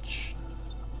overwatch.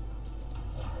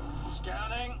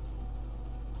 Scanning.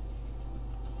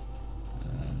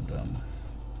 And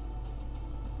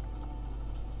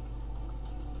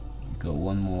we got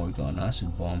one more. We got an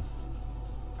acid bomb.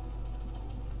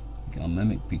 We got a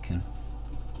mimic beacon.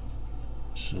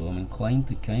 So I'm inclined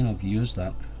to kind of use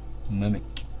that mimic.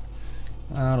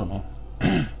 I don't know.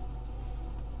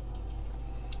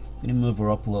 Gonna move her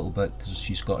up a little bit because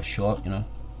she's got a shot, you know.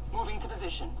 Moving to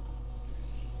position.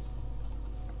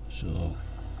 So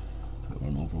put her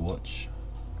on Overwatch.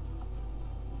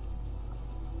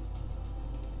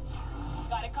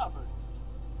 Got it covered.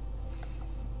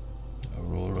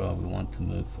 Aurora, we want to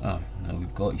move. Now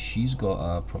she's got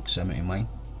a proximity mine.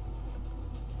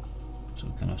 So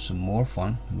we can have some more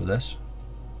fun with this.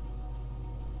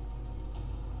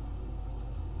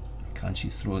 Can she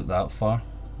throw it that far?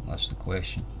 That's the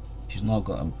question. She's not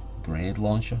got a grenade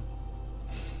launcher.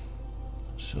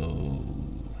 So,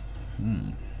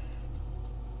 I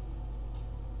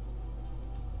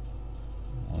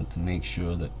want to make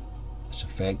sure that it's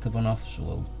effective enough, so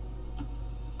I'll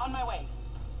On my way.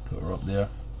 put her up there.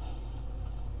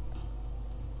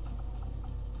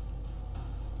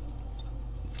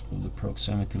 Throw the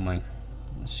proximity mine.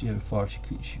 Let's see how far she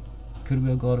could we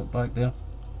have got it back there?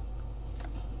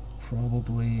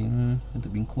 Probably, it'd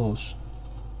have been close.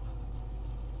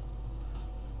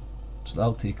 So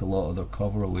that'll take a lot of their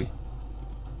cover away.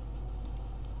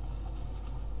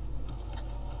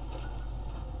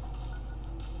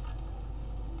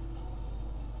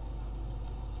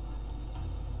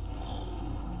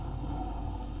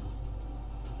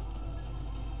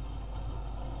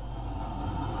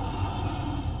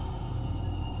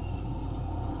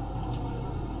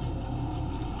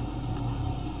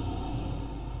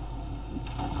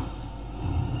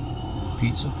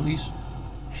 Pizza, please.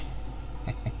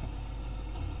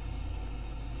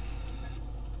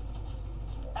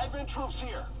 Advent troops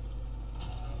here.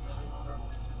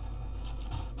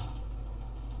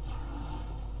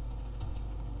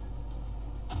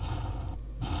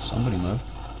 Somebody moved.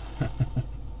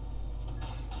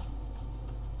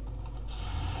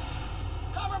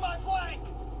 Cover my flank.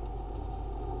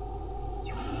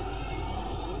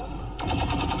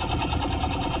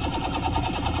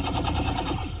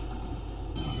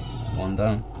 One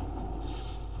down.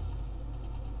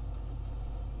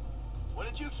 What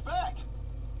did you expect?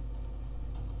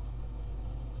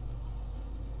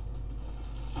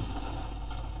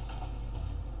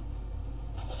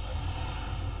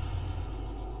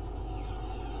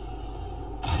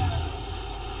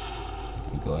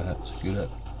 You got a hit. It's a good hit.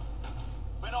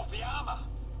 Went off the armor.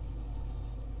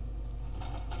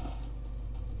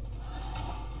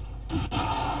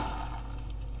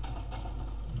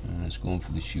 And it's going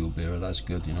for the shield bearer. That's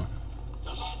good, you know.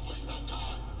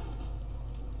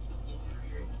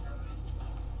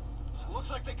 Looks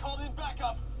like they called in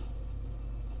backup.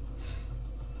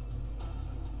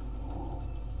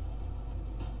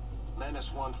 Menace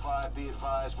 1-5, be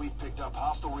advised, we've picked up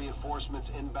hostile reinforcements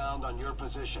inbound on your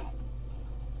position.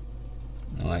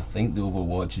 Now I think the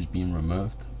Overwatch is being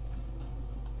removed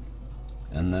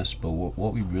in this, but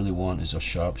what we really want is our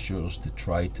sharpshooters to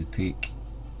try to take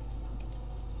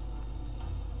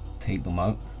them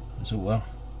out, as it were.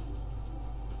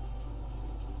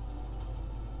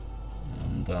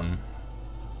 And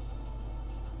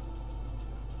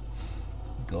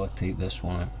gotta take this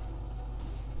one out.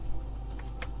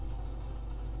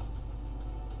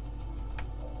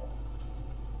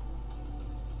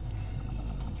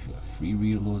 We got free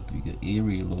reload, we got a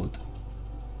reload.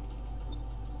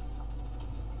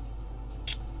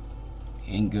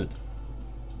 Ain't good.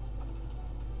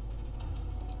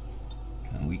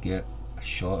 Can we get a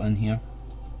shot in here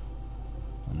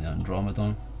on the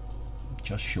Andromedon?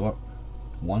 Just short.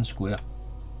 One square.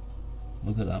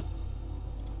 Look at that.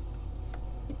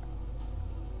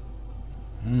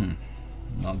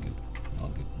 Not good.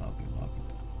 Not good, not good, not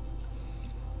good.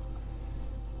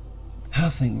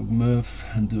 think we'll move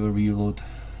and do a reload.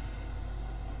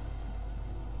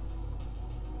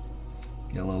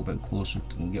 Get a little bit closer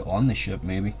to get on the ship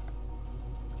maybe.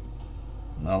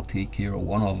 And I'll take care of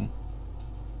one of them.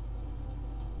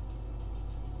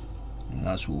 And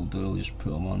that's what we'll do, we'll just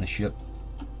put him on the ship.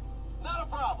 Not a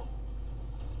problem.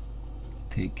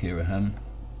 Take care of him.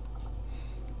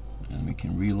 And we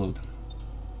can reload.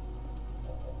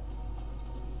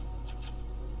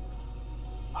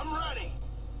 I'm ready.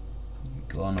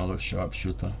 Got another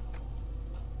sharpshooter.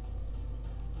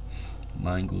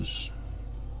 Mango's.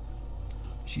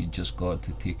 She's just got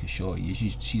to take a shot.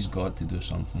 She's got to do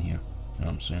something here. You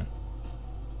know what I'm saying?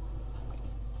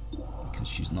 Because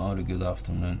she's not a good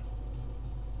afternoon.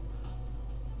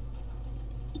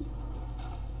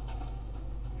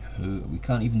 We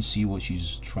can't even see what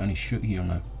she's trying to shoot here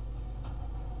now.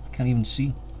 I can't even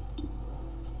see.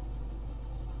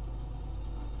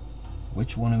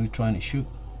 Which one are we trying to shoot?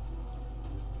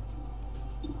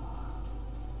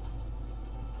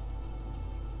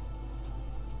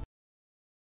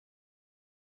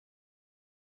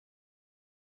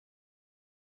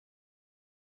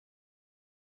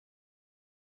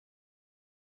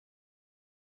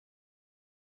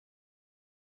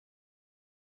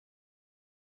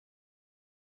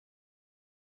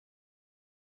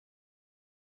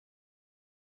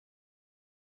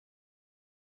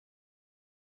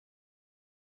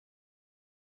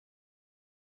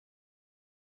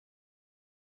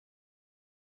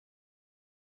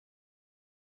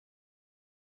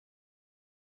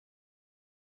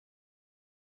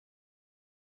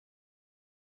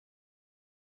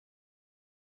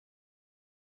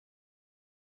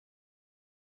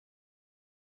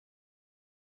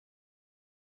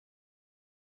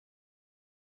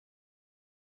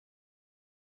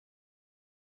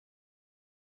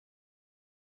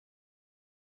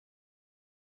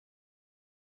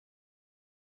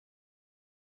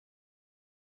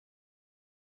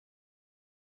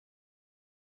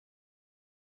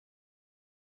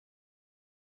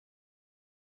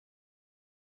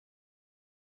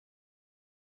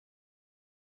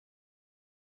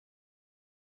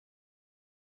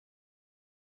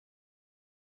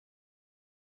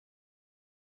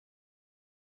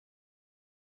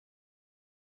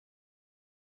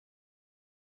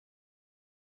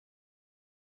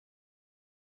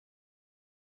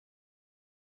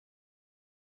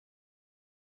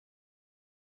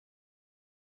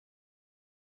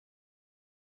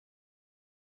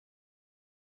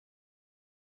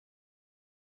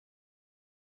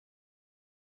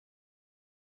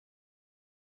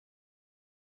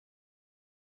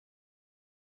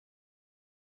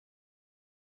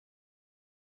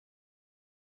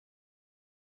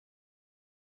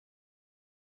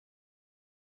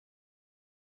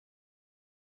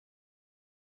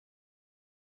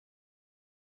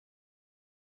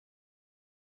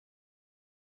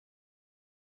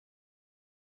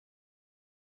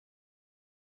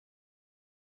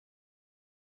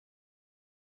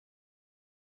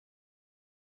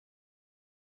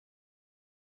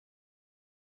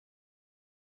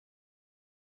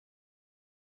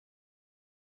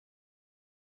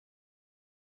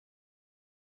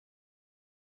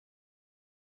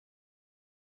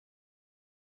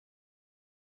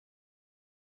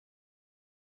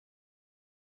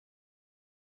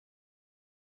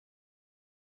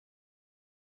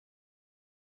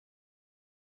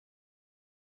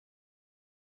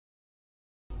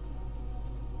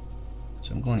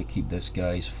 So I'm going to keep this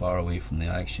guy as far away from the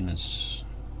action as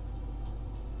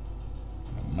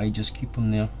I might just keep him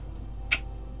there.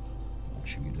 What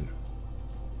should we do?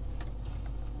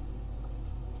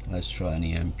 Let's try an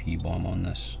EMP bomb on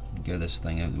this. Get this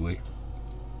thing out of the way.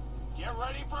 Get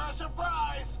ready for a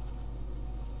surprise.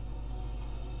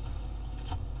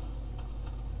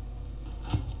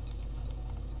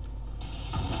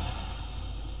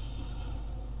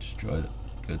 Destroyed it.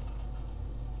 Good.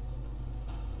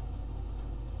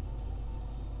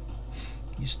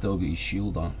 He's still got his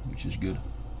shield on, which is good.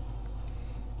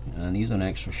 And he's an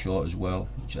extra shot as well,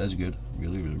 which is good.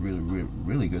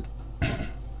 Really good. I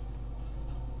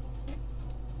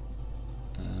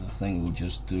think we'll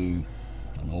just do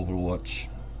an Overwatch,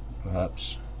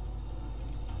 perhaps,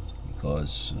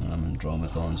 because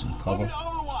Andromedon's in cover.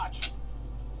 Overwatch.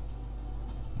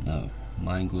 Now,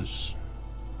 Mango's.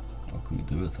 What can we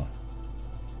do with her?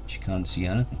 She can't see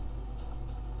anything.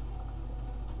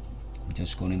 I'm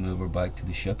just going to move her back to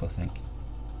the ship, I think.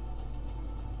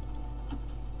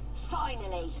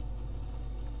 Finally.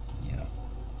 Yeah,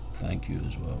 thank you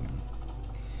as well.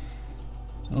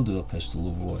 I'll do a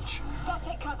pistol Overwatch. Got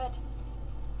it covered.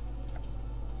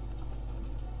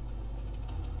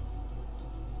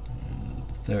 And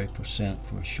 30%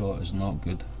 for a shot is not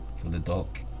good for the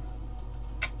dock.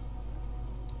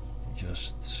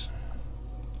 Just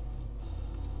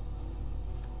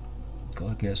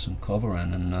gotta get some cover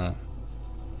in, and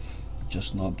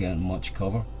just not getting much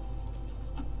cover.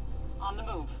 On the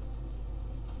move.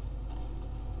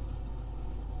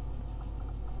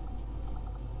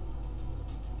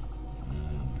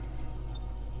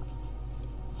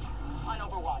 On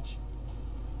Overwatch.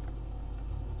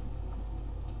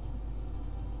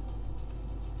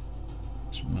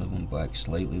 Just moving back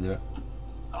slightly there.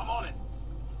 I'm on it.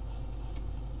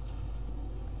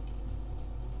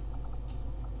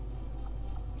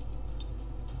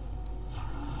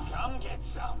 Come get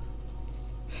some.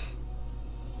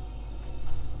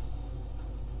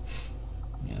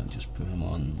 Yeah, just put him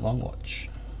on long watch.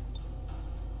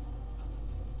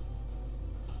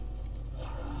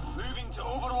 Moving to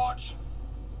Overwatch.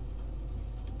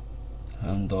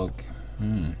 Hound dog.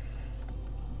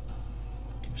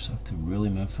 Just have to really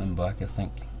move him back, I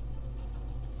think.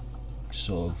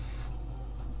 Sort of.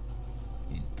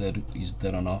 He's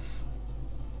did enough.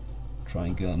 Try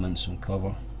and get him in some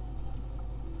cover.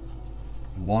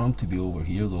 You want him to be over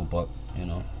here though, but you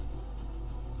know.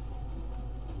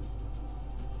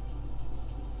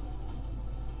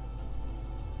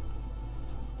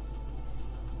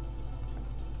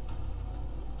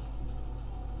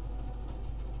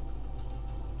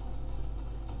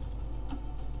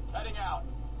 Heading out.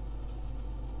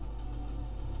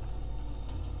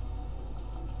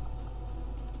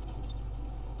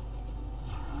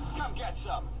 Come get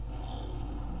some.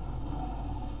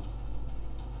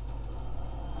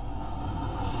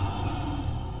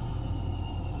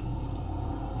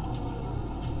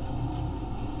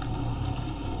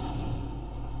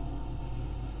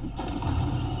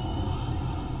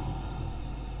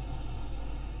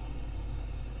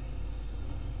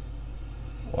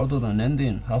 Ordered an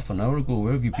Indian half an hour ago.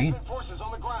 Where have you been? Enemy forces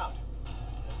on the ground.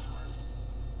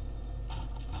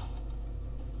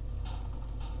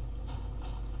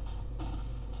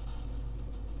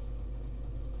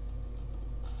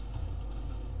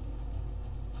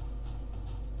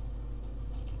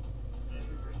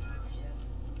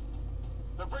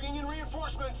 They're bringing in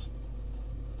reinforcements.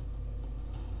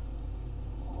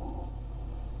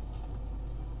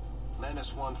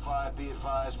 Menace 1-5, be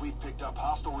advised, we've picked up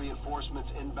hostile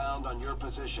reinforcements inbound on your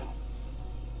position.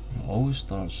 It always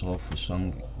starts off with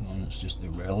some one that's just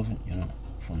irrelevant, you know,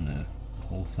 from the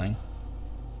whole thing.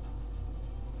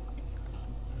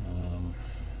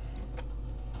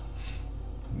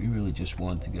 We really just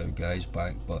want to get our guys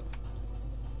back, but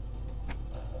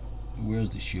where's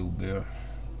the shield bearer?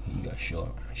 He got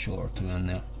shot or two in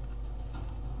there.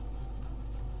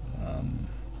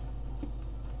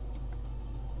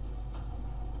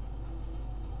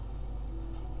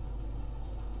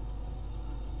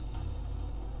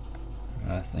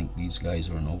 I think these guys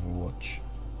are in Overwatch,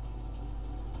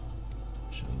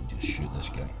 so we'll just shoot this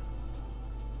guy.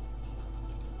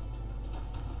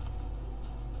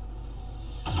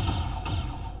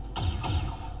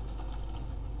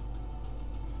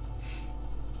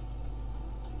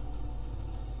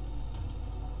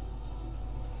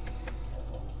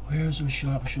 Where's our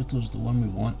sharpshooters? The one we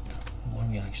want, the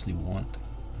one we actually want.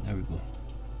 There we go.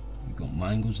 We got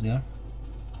mangoes there.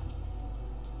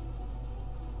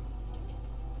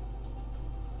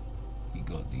 We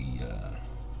got the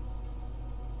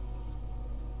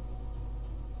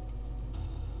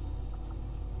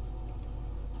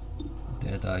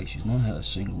dead eye. She's not hit a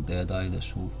single dead eye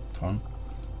this whole turn.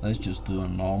 Let's just do a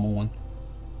normal one.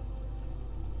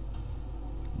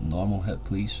 Normal hit,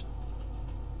 please.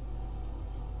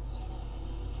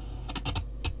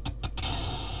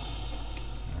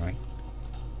 Alright.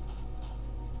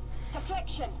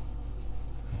 Deflection.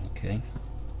 Okay.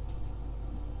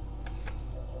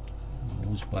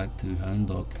 Goes back to Hound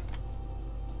Dog.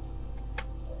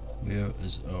 Where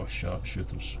is our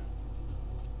sharpshooters?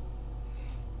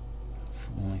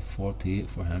 Only 48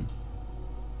 for him.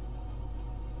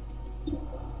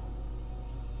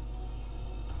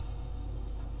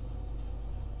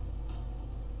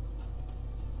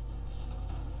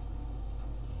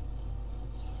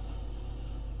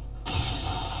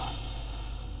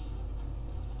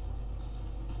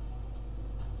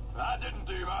 That didn't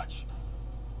do much.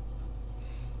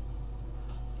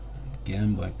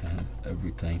 Getting back to him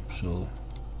every time, so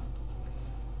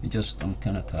I'm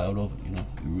kind of tired of it, you know.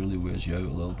 It really wears you out a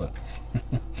little bit.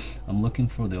 I'm looking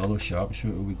for the other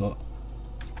sharpshooter we got.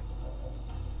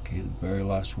 Okay, the very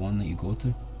last one that you go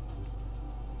to,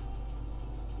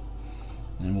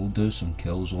 and we'll do some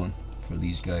kills on for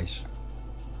these guys,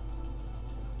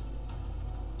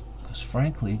 because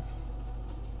frankly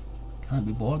Can't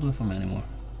be bothered with them anymore.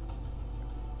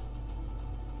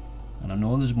 And I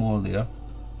know there's more there.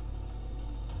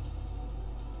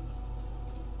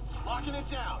 Locking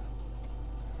it down.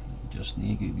 Just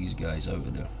need to get these guys out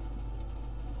of there.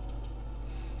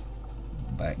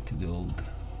 Back to the old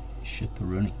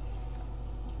shipperoonie.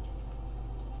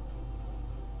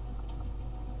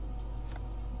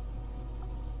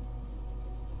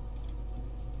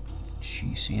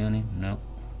 She see any? No.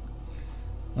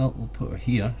 Well, we'll put her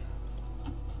here.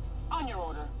 On your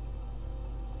order.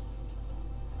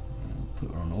 And put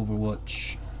her on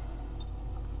Overwatch.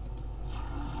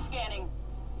 Scanning.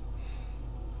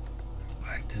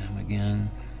 Back to him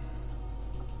again.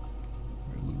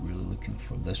 We're really looking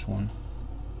for this one.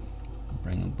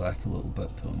 Bring him back a little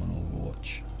bit, put him on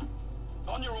Overwatch.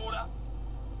 On your order.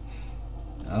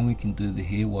 And we can do the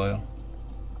haywire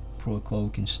protocol.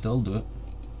 We can still do it.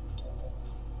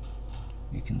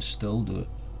 You can still do it.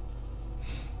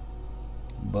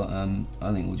 But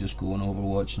I think we'll just go on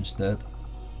Overwatch instead.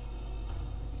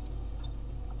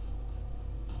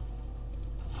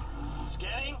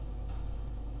 Scanning.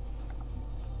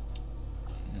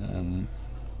 And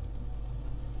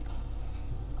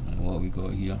what we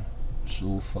got here?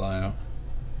 Soulfire,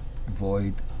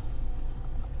 Void.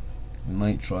 We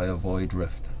might try a Void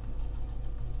Rift.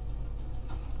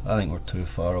 I think we're too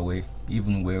far away.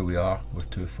 Even where we are, we're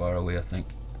too far away, I think.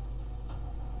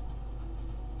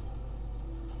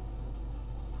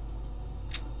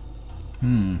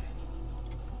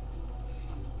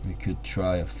 We could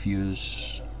try a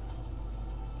fuse.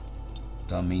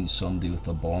 That means somebody with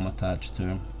a bomb attached to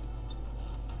him.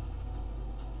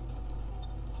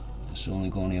 It's only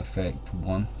going to affect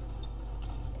one.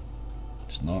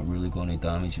 It's not really going to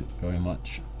damage it very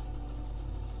much.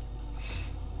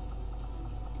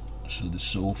 So the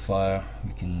Soulfire,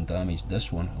 we can damage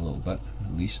this one a little bit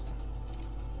at least.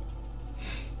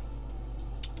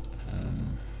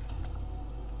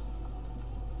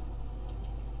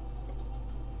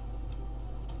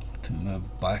 To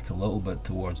move back a little bit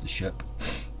towards the ship.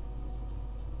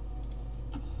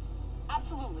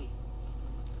 Absolutely.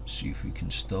 See if we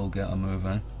can still get a move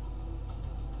in.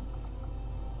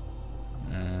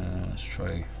 Let's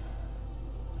try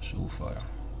Soulfire.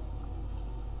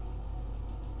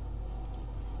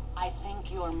 I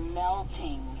think you're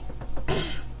melting.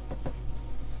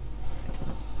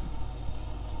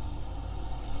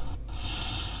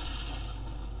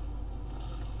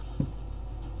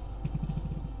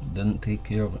 Didn't take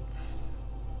care of it.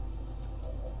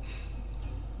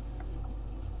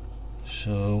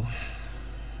 So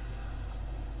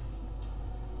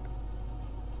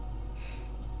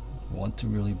I want to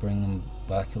really bring them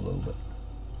back a little bit.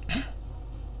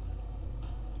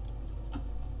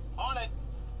 On it.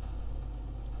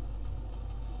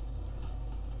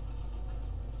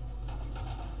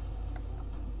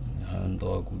 The Hound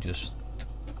Dog will just,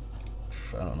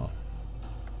 I don't know,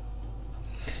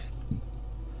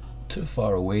 too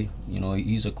far away. You know,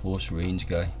 he's a close range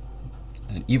guy,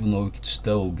 and even though we could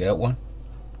still get one,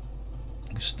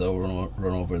 we could still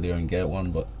run over there and get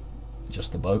one, but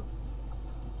just about.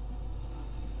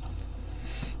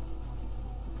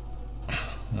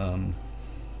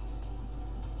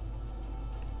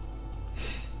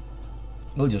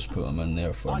 We'll just put him in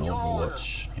there for an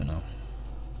Overwatch, you know.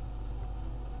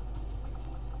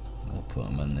 We'll put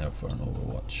him in there for an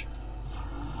Overwatch.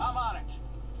 I'm on it.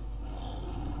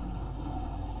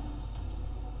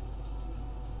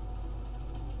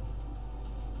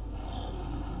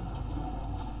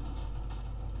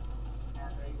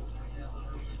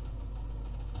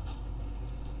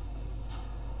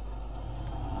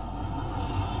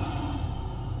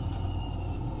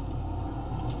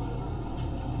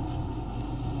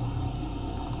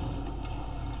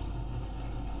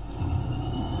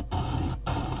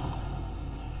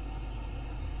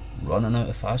 Running out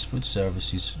of fast food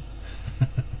services. Not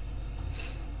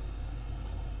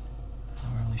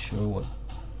really sure what.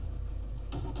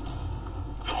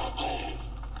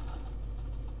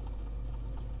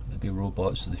 Maybe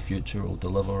robots of the future will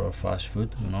deliver our fast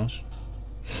food, who knows?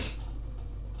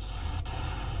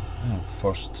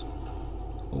 First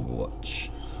Overwatch.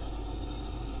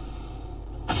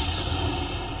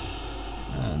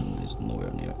 And there's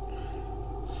nowhere near it.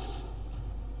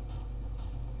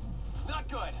 Not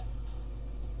good.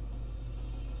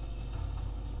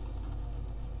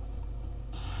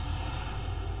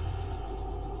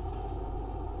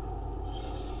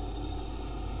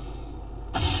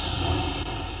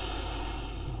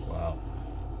 Wow.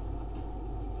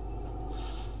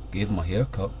 Gave him a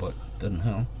haircut, but didn't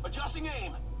help. Adjusting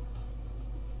aim.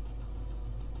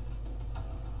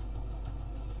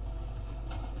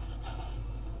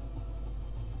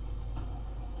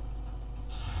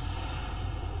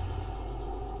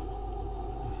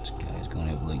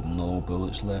 like no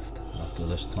bullets left after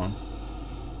this turn.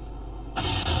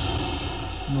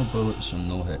 No bullets and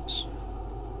no hits.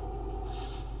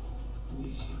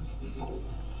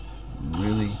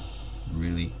 Really,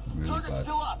 really, really Target's bad.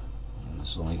 still up. And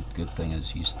the only good thing is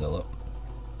he's still up.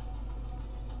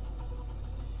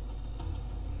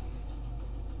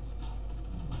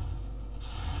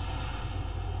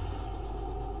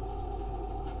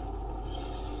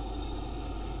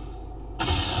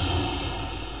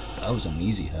 That was an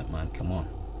easy hit, man. Come on.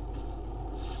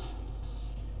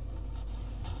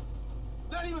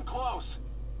 Not even close.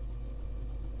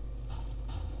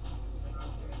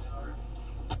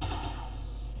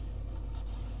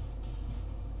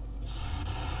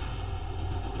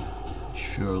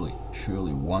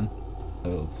 Surely one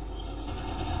of.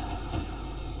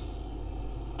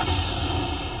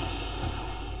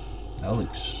 That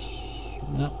looks.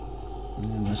 No, I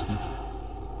missed him.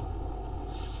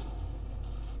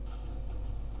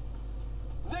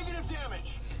 Negative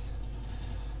damage.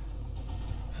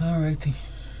 Alrighty.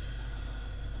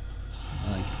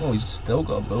 Oh, he's still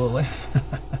got a bullet left.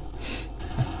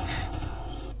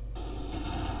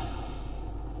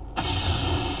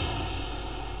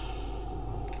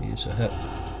 Okay, it's a hit.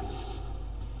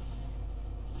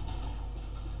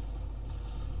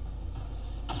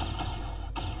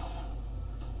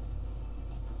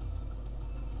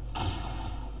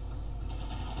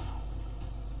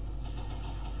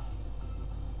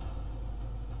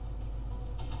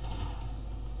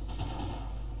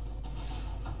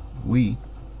 We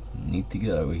need to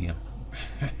get out of here.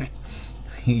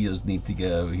 We just need to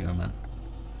get out of here, man.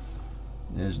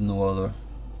 There's no other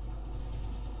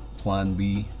plan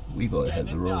B. We gotta hit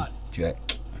the road, Jack.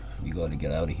 We gotta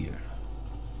get out of here.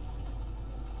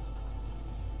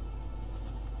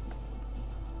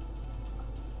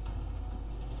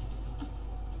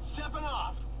 Stepping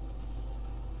off.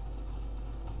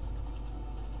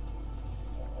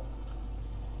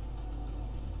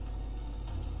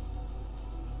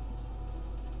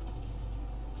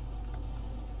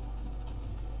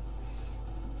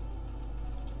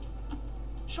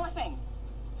 Sure thing.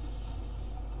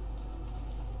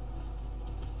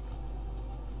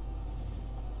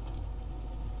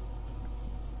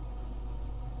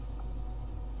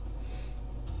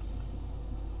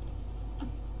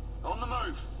 On the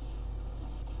move.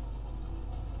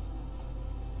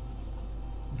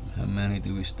 How many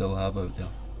do we still have out there?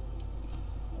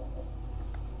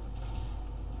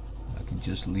 I could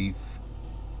just leave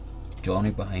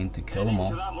Johnny behind to kill them Heading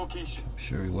all. to that location. I'm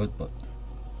sure he would, but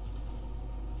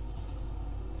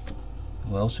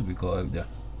who else have we got out there?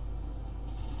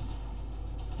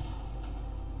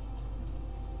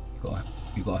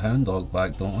 You got a hound dog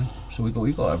back, don't we? So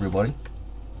we got everybody.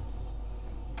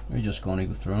 We're just gonna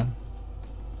go through them.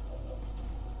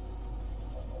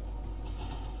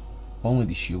 Only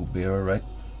the shield bearer, right?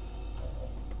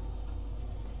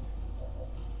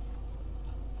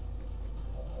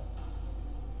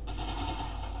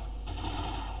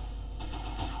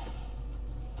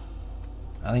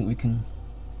 I think we can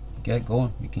get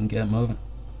going. We can get moving.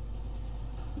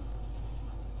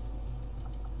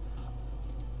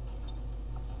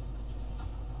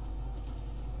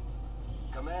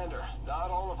 Commander, not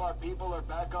all of our people are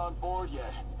back on board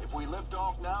yet. If we lift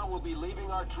off now, we'll be leaving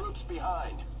our troops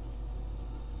behind.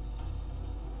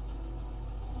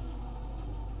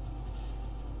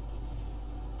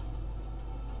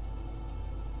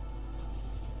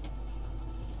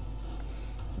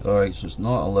 Alright, so it's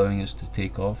not allowing us to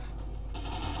take off.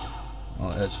 Oh,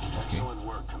 it is. Okay. Excellent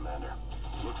work, Commander.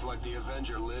 Looks like the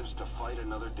Avenger lives to fight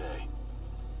another day.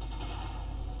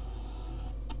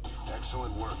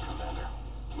 Excellent work, Commander.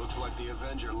 Looks like the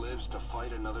Avenger lives to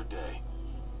fight another day.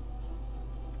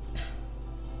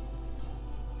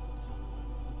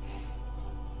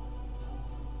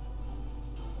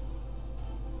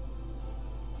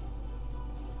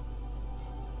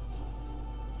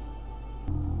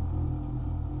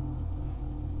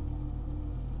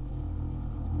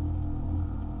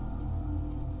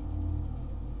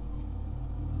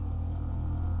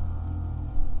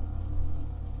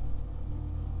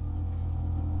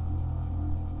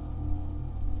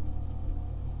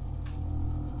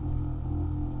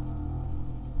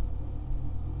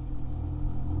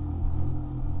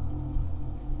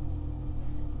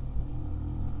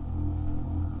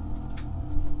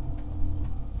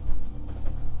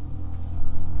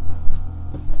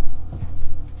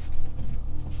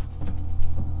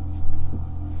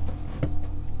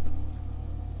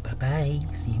 Bye bye.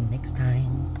 See you next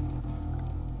time.